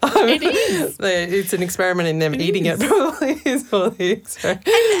 It is. It's an experiment in them eating it, probably is all the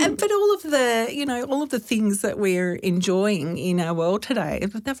experiment. But all of the things that we're enjoying in our world today,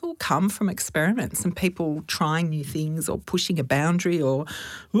 they've all come from experiments and people trying new things or pushing a boundary, or,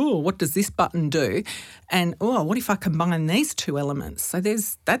 what does this button do? And, what if I combine these two elements? So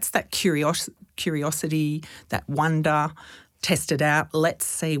that's that curiosity, that wonder, test it out, let's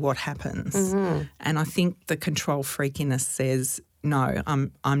see what happens. And I think the control freakiness says, no,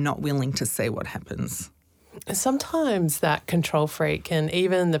 I'm not willing to see what happens. Sometimes that control freak and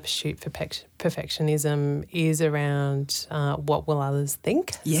even the pursuit for perfectionism is around what will others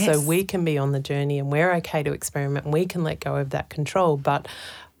think. Yes. So we can be on the journey and we're okay to experiment and we can let go of that control, but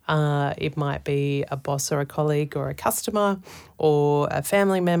it might be a boss or a colleague or a customer or a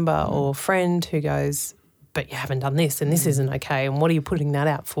family member or friend who goes, but you haven't done this and this isn't okay, and what are you putting that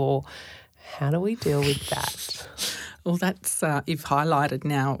out for? How do we deal with that? Well, that's you've highlighted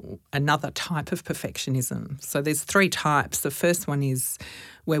now another type of perfectionism. So there's 3 types. The first one is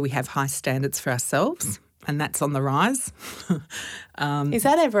where we have high standards for ourselves, and that's on the rise. Is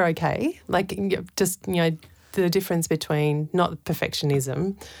that ever okay? Like, just, the difference between not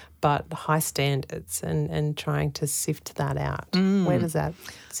perfectionism but high standards and trying to sift that out. Where does that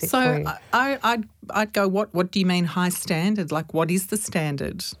sit for you? I'd go, what do you mean high standard? Like, what is the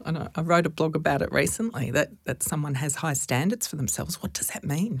standard? And I wrote a blog about it recently, that someone has high standards for themselves. What does that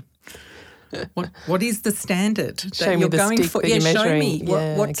mean? What is the standard that show me you're the going stick for? that you're show measuring. me.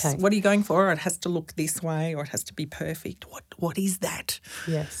 What are you going for? It has to look this way, or it has to be perfect. What is that?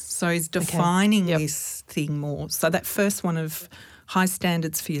 Yes. So it's defining this thing more. So that first one of high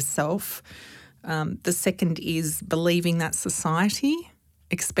standards for yourself. The second is believing that society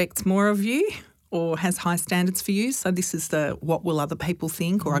expects more of you or has high standards for you. So this is the what will other people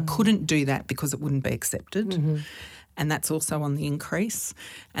think, or I couldn't do that because it wouldn't be accepted. Mm-hmm. And that's also on the increase.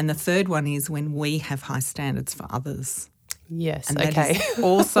 And the third one is when we have high standards for others. Yes, and that is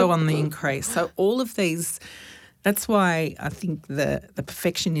also on the increase. So all of these, that's why I think the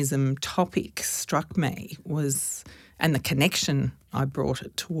perfectionism topic struck me was, and the connection I brought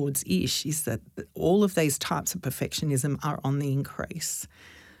it towards Ish, is that all of these types of perfectionism are on the increase.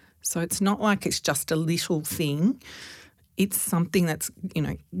 So it's not like it's just a little thing. It's something that's,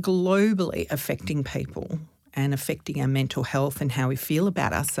 globally affecting people and affecting our mental health and how we feel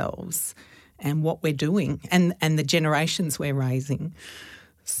about ourselves and what we're doing and the generations we're raising.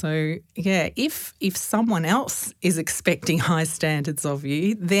 So, if someone else is expecting high standards of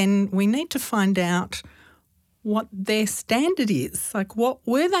you, then we need to find out what their standard is. Like, what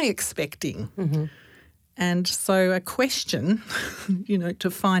were they expecting? Mm-hmm. And so a question,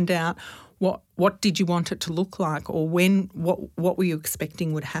 to find out what did you want it to look like, or what were you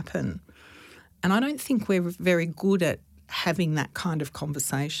expecting would happen? And I don't think we're very good at having that kind of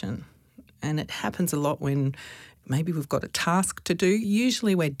conversation. And it happens a lot when maybe we've got a task to do.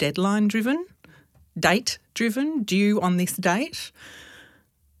 Usually we're deadline-driven, date-driven, due on this date.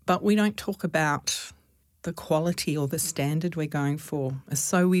 But we don't talk about the quality or the standard we're going for.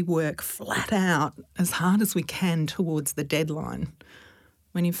 So we work flat out as hard as we can towards the deadline,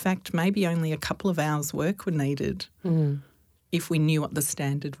 when in fact maybe only a couple of hours work were needed. Mm. If we knew what the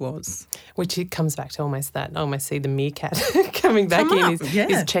standard was. Which it comes back to almost see the meerkat coming back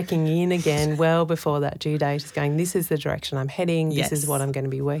is checking in again well before that due date, is going, this is the direction I'm heading, this is what I'm going to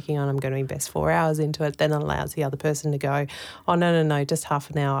be working on, I'm going to invest 4 hours into it. Then it allows the other person to go, oh, no, just half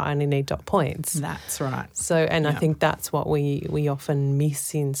an hour, I only need dot points. That's right. So, I think that's what we often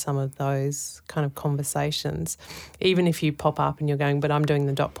miss in some of those kind of conversations. Even if you pop up and you're going, but I'm doing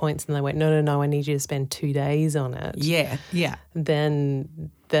the dot points, and they went, no, I need you to spend 2 days on it. Yeah.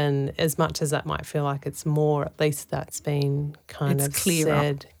 Then as much as that might feel like it's more, at least that's been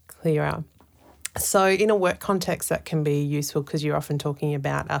said clearer. So in a work context, that can be useful because you're often talking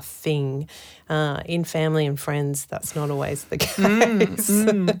about a thing. In family and friends, that's not always the case.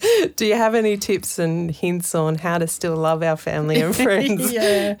 Do you have any tips and hints on how to still love our family and friends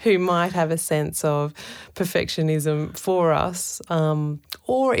who might have a sense of perfectionism for us?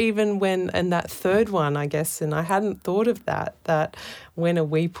 Or even when, and that third one, I guess, and I hadn't thought of that when are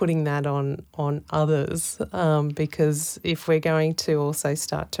we putting that on others? Because if we're going to also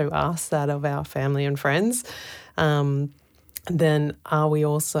start to ask that of our family and friends, then are we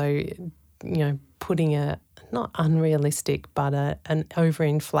also, putting a not unrealistic but an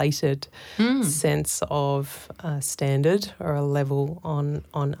overinflated sense of standard or a level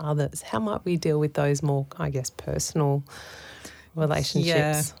on others? How might we deal with those more, I guess, personal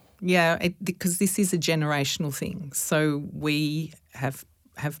relationships? Yeah, because this is a generational thing. So we have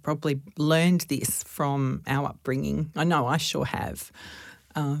probably learned this from our upbringing. I know I sure have.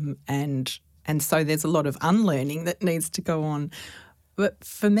 And so there's a lot of unlearning that needs to go on. But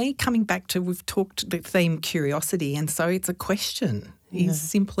for me, coming back to, we've talked the theme curiosity, and so it's a question. Is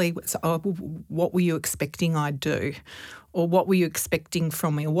simply, what were you expecting I'd do? Or what were you expecting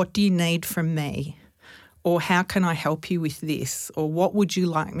from me? Or what do you need from me? Or how can I help you with this? Or what would you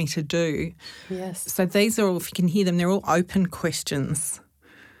like me to do? Yes. So these are all, if you can hear them, they're all open questions,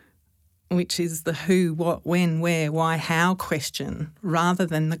 which is the who, what, when, where, why, how question, rather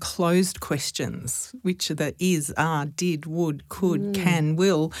than the closed questions, which are the is, are, did, would, could, can,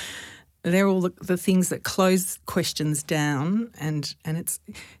 will. They're all the things that close questions down, and it's,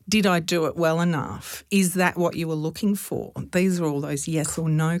 did I do it well enough? Is that what you were looking for? These are all those yes or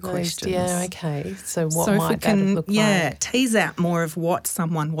no questions. Yeah, okay. So what might that look like? Yeah, tease out more of what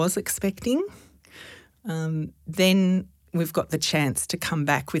someone was expecting, then we've got the chance to come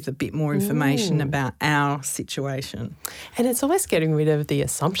back with a bit more information about our situation. And it's almost getting rid of the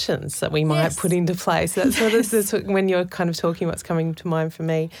assumptions that we might put into place. That's when you're kind of talking, what's coming to mind for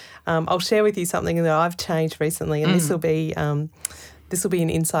me. I'll share with you something that I've changed recently, and this will be an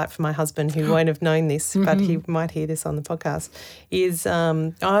insight for my husband who won't have known this, but he might hear this on the podcast, is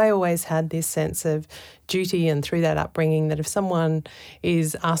I always had this sense of duty, and through that upbringing, that if someone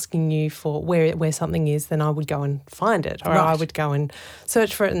is asking you for where something is, then I would go and find it, or I would go and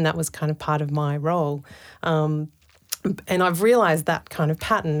search for it, and that was kind of part of my role. And I've realised that kind of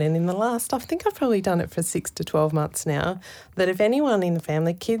pattern, and in the last, I think I've probably done it for 6 to 12 months now, that if anyone in the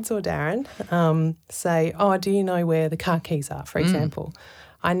family, kids or Darren, say, oh, do you know where the car keys are, for example,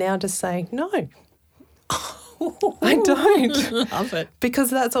 I now just say, no, I don't. Love it.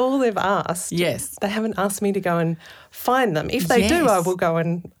 Because that's all they've asked. Yes. They haven't asked me to go and find them. If they do, I will go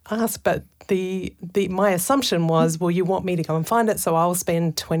and ask, but my assumption was, well, you want me to go and find it, so I'll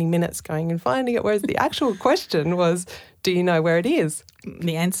spend 20 minutes going and finding it, whereas the actual question was, do you know where it is?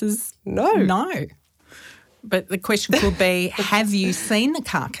 The answer's no. No. But the question could be, have you seen the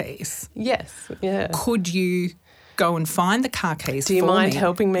car keys? Yes, yeah. Could you go and find the car keys Do you for mind me?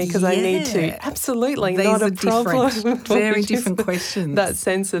 helping me because I need to? Absolutely, These not are a problem. very different questions. That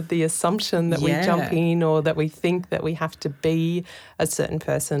sense of the assumption that we jump in, or that we think that we have to be a certain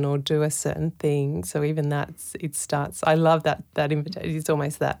person or do a certain thing. So even it starts. I love that invitation. It's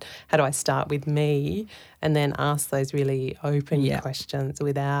almost that, how do I start with me and then ask those really open questions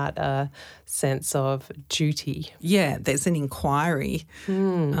without a sense of duty. Yeah, there's an inquiry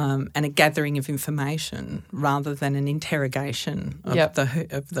and a gathering of information rather than an interrogation of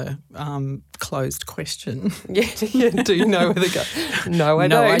the closed question. Yeah. Do you know where they go? No, I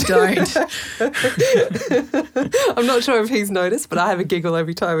don't. I'm not sure if he's noticed, but I have a giggle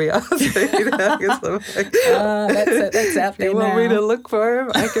every time he asks me. That's out there. You want me to look for him?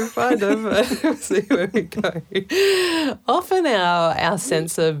 I can find him. We'll see where we go. Often our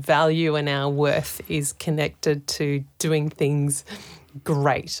sense of value and our worth is connected to doing things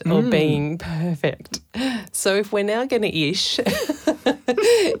great or being perfect. So if we're now going to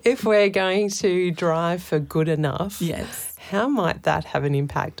if we're going to drive for good enough, how might that have an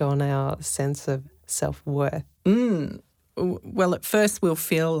impact on our sense of self-worth? Well, at first we'll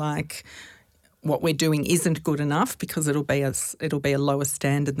feel like what we're doing isn't good enough because it'll be a lower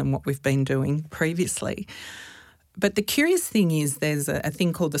standard than what we've been doing previously. But the curious thing is there's a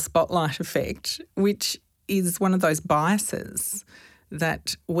thing called the spotlight effect, which is one of those biases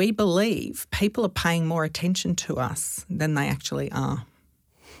that we believe people are paying more attention to us than they actually are.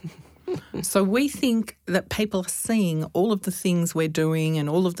 So we think that people are seeing all of the things we're doing and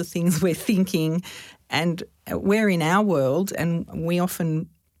all of the things we're thinking, and we're in our world, and we often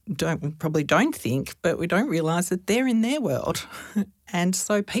probably don't think, but we don't realise that they're in their world. And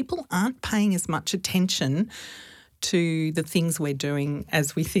so people aren't paying as much attention to the things we're doing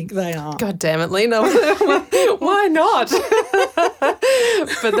as we think they are. God damn it, Lena. Why not?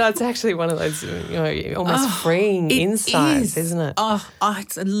 But that's actually one of those almost freeing insights, isn't it?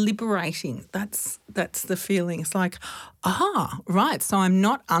 It's liberating. That's the feeling. It's like, right, so I'm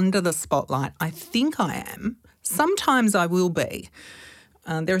not under the spotlight. I think I am. Sometimes I will be.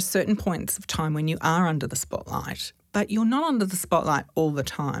 There are certain points of time when you are under the spotlight, but you're not under the spotlight all the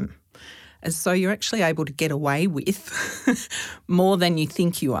time. And so you're actually able to get away with more than you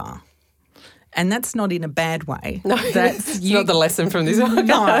think you are. And that's not in a bad way. No, that's not the lesson from this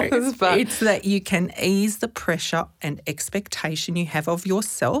podcast. No, but it's that you can ease the pressure and expectation you have of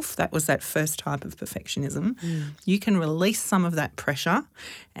yourself. That was that first type of perfectionism. You can release some of that pressure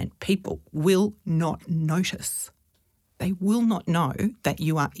and people will not notice. They will not know that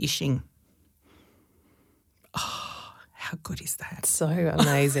you are ishing. How good is that? So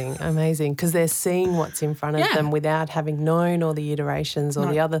amazing, because they're seeing what's in front of them without having known all the iterations or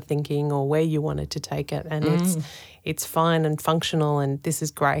the other thinking or where you wanted to take it. And it's fine and functional and this is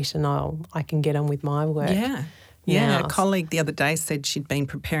great and I can get on with my work. Yeah, a colleague the other day said she'd been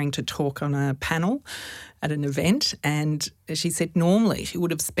preparing to talk on a panel at an event, and she said normally she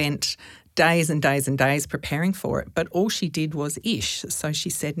would have spent days and days and days preparing for it, but all she did was ish. So she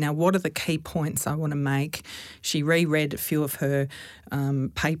said, now what are the key points I want to make? She reread a few of her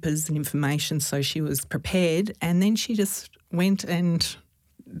papers and information so she was prepared, and then she just went and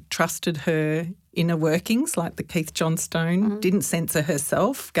trusted her inner workings like the Keith Johnstone, didn't censor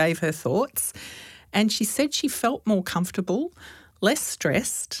herself, gave her thoughts. And she said she felt more comfortable, less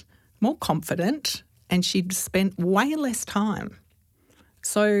stressed, more confident, and she'd spent way less time.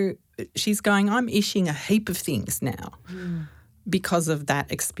 So she's going, I'm ishing a heap of things now. because of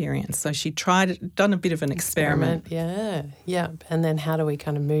that experience. So she done a bit of an experiment. Yeah. And then how do we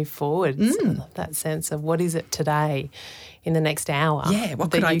kind of move forward? So that sense of what is it today in the next hour? Yeah,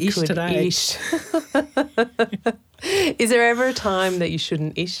 what could I ish today? Is there ever a time that you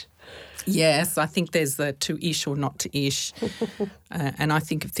shouldn't ish? Yes, I think there's the to ish or not to ish. And I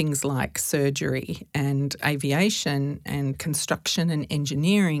think of things like surgery and aviation and construction and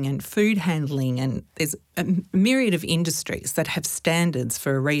engineering and food handling, and there's a myriad of industries that have standards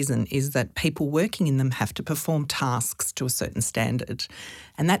for a reason, is that people working in them have to perform tasks to a certain standard,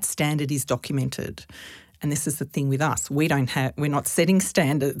 and that standard is documented. And this is the thing with us. We're not setting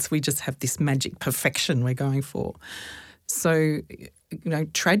standards. We just have this magic perfection we're going for. So,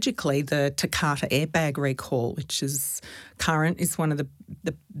 tragically, the Takata airbag recall, which is current, is one of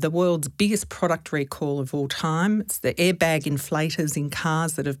the world's biggest product recall of all time. It's the airbag inflators in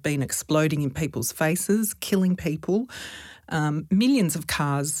cars that have been exploding in people's faces, killing people. Millions of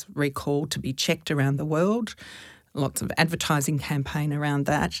cars recalled to be checked around the world. Lots of advertising campaign around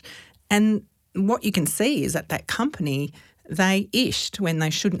that. And what you can see is that company, they ished when they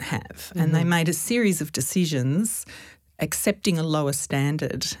shouldn't have. And they made a series of decisions accepting a lower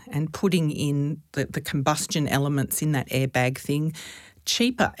standard and putting in the combustion elements in that airbag thing,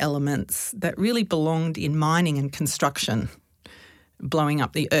 cheaper elements that really belonged in mining and construction, blowing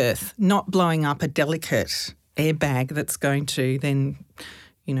up the earth, not blowing up a delicate airbag that's going to then,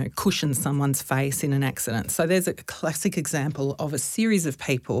 cushion someone's face in an accident. So there's a classic example of a series of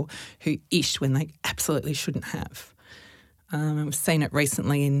people who ished when they absolutely shouldn't have. We've seen it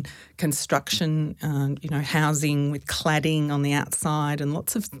recently in construction, housing with cladding on the outside and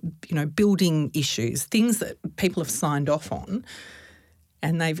lots of, building issues, things that people have signed off on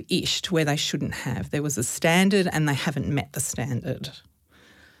and they've ished where they shouldn't have. There was a standard and they haven't met the standard.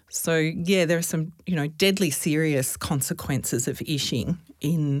 So, yeah, there are some, deadly serious consequences of ishing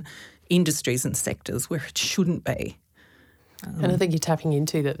in industries and sectors where it shouldn't be. And I think you're tapping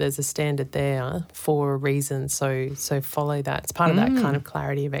into that there's a standard there for a reason, so follow that. It's part of that kind of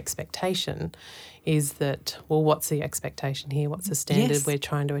clarity of expectation is that, well, what's the expectation here? What's the standard we're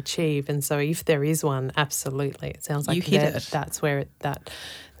trying to achieve? And so if there is one, absolutely. It sounds like that's where that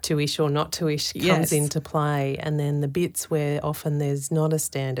to-ish or not to-ish comes into play. And then the bits where often there's not a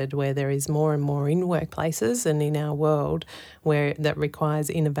standard, where there is more and more in workplaces and in our world where that requires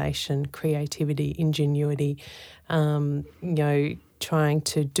innovation, creativity, ingenuity, trying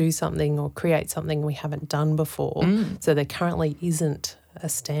to do something or create something we haven't done before. So there currently isn't a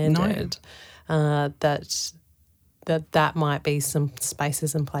standard. That might be some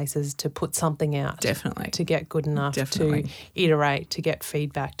spaces and places to put something out. Definitely. To get good enough to iterate, to get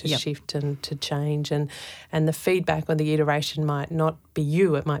feedback, to shift and to change. And the feedback or the iteration might not be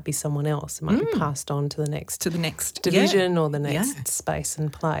you, it might be someone else. It might be passed on to the next division or the next space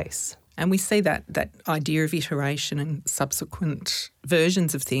and place. And we see that idea of iteration and subsequent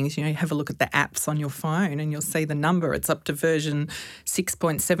versions of things. Have a look at the apps on your phone and you'll see the number. It's up to version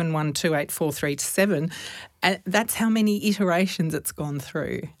 6.712843.7. And that's how many iterations it's gone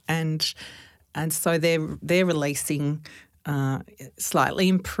through. And so they're releasing slightly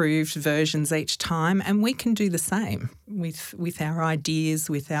improved versions each time, and we can do the same with our ideas,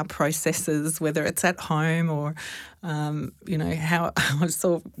 with our processes, whether it's at home or how I was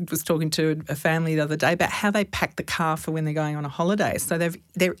talking to a family the other day about how they pack the car for when they're going on a holiday. So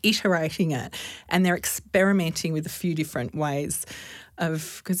they're iterating it and they're experimenting with a few different ways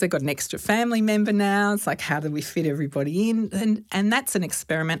because they've got an extra family member now. It's like, how do we fit everybody in? And that's an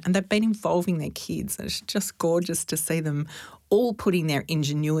experiment, and they've been involving their kids. And it's just gorgeous to see them all putting their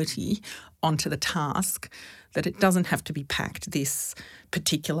ingenuity onto the task, that it doesn't have to be packed this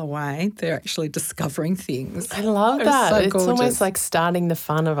particular way. They're actually discovering things. I love that. So it's gorgeous. Almost like starting the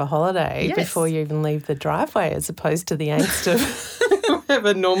fun of a holiday before you even leave the driveway, as opposed to the angst of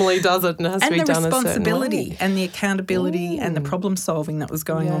whoever normally does it and has to be done a certain way. And the responsibility and the accountability and the problem solving that was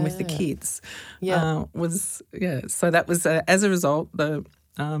going on with the kids So that was as a result,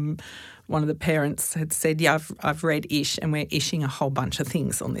 one of the parents had said, I've read Ish and we're ishing a whole bunch of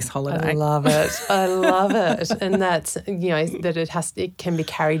things on this holiday. I love it. And that's, that it can be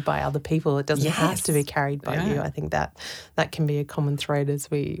carried by other people. It doesn't have to be carried by you. I think that can be a common thread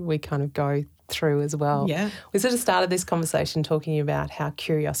as we kind of go through as well. Yeah. We sort of started this conversation talking about how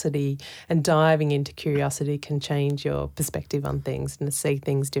curiosity and diving into curiosity can change your perspective on things and to see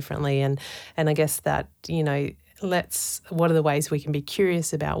things differently. And I guess that, what are the ways we can be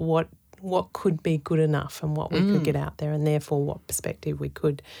curious about what could be good enough and what we could get out there, and therefore what perspective we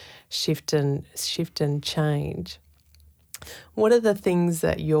could shift and change. What are the things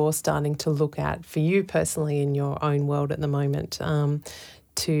that you're starting to look at for you personally in your own world at the moment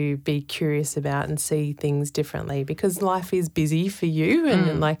to be curious about and see things differently? Because life is busy for you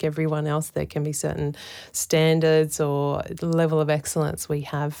and like everyone else, there can be certain standards or level of excellence we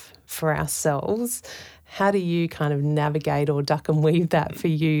have for ourselves. How do you kind of navigate or duck and weave that for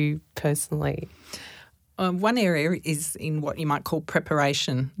you personally? One area is in what you might call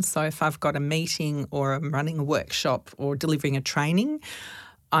preparation. So if I've got a meeting or I'm running a workshop or delivering a training,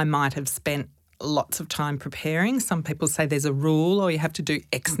 I might have spent lots of time preparing. Some people say there's a rule or you have to do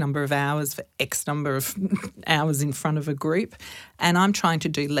X number of hours for X number of hours in front of a group. And I'm trying to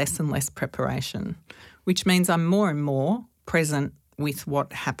do less and less preparation, which means I'm more and more present with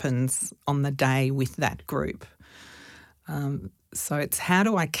what happens on the day with that group. So it's how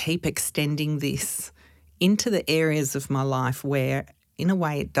do I keep extending this into the areas of my life where, in a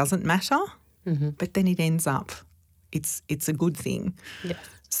way, it doesn't matter, but then it ends up, it's a good thing. Yeah.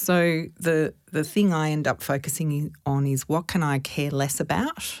 So the thing I end up focusing on is what can I care less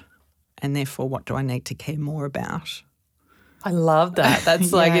about, and therefore what do I need to care more about? I love that.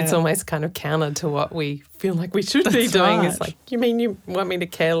 That's like it's almost kind of counter to what we feel like we should be doing. Right. It's like, you mean you want me to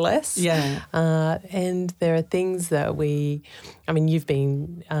care less? Yeah. And there are things that you've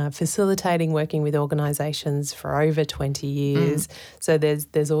been facilitating, working with organisations for over 20 years. So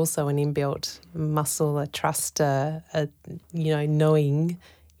there's also an inbuilt muscle, a trust, knowing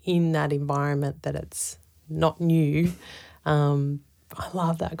in that environment that it's not new. I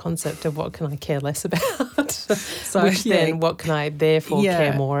love that concept of what can I care less about. So then what can I therefore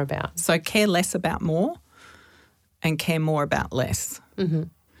care more about? So care less about more and care more about less.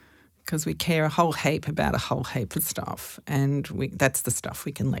 Because we care a whole heap about a whole heap of stuff, and that's the stuff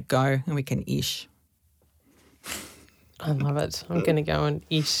we can let go and we can ish. I love it. I'm going to go and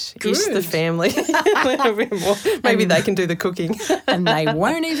ish the family. Maybe they can do the cooking. And they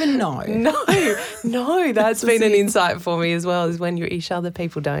won't even know. No, that's been an insight for me as well, is when you ish, other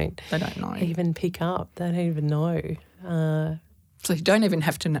people They don't know. even pick up. They don't even know. So you don't even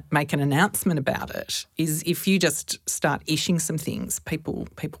have to make an announcement about it. Is if you just start ishing some things, people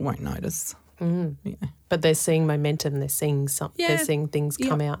won't notice. Yeah. But they're seeing momentum. They're seeing something. Yeah. They're seeing things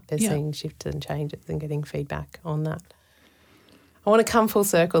come out. They're Yeah. seeing shifts and changes and getting feedback on that. I want to come full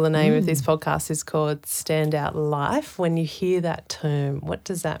circle. The name of this podcast is called Stand Out Life. When you hear that term, what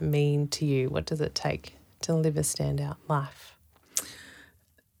does that mean to you? What does it take to live a standout life?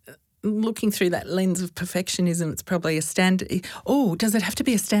 Looking through that lens of perfectionism, it's probably a does it have to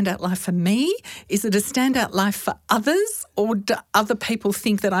be a standout life for me? Is it a standout life for others, or do other people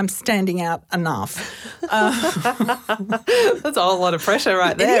think that I'm standing out enough? That's a whole lot of pressure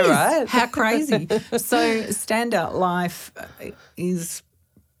right there, right? How crazy. So standout life is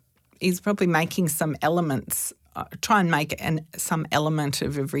probably making some elements, try and make some element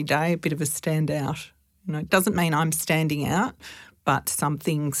of every day a bit of a standout. It doesn't mean I'm standing out, but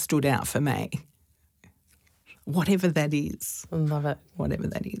something stood out for me. Whatever that is. I love it. Whatever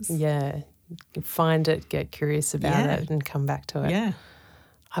that is. Yeah. Find it, get curious about it and come back to it. Yeah.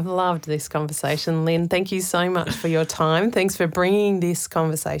 I've loved this conversation. Lynn, thank you so much for your time. Thanks for bringing this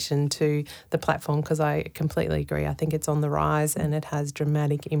conversation to the platform, because I completely agree. I think it's on the rise and it has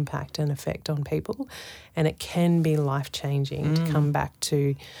dramatic impact and effect on people, and it can be life-changing to come back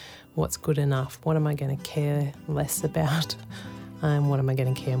to what's good enough. What am I going to care less about? And what am I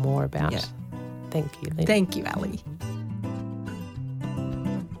going to care more about? Yeah. Thank you, Lynn. Thank you, Ali.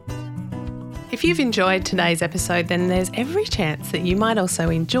 If you've enjoyed today's episode, then there's every chance that you might also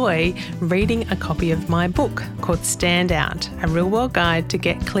enjoy reading a copy of my book called Stand Out, a real-world guide to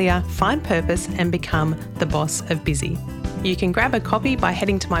get clear, find purpose and become the boss of busy. You can grab a copy by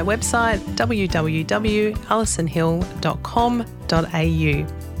heading to my website,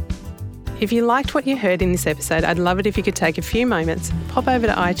 www.alisonhill.com.au. If you liked what you heard in this episode, I'd love it if you could take a few moments, pop over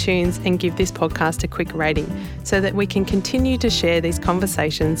to iTunes and give this podcast a quick rating so that we can continue to share these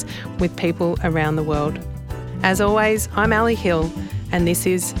conversations with people around the world. As always, I'm Ali Hill and this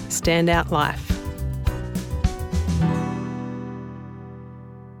is Stand Out Life.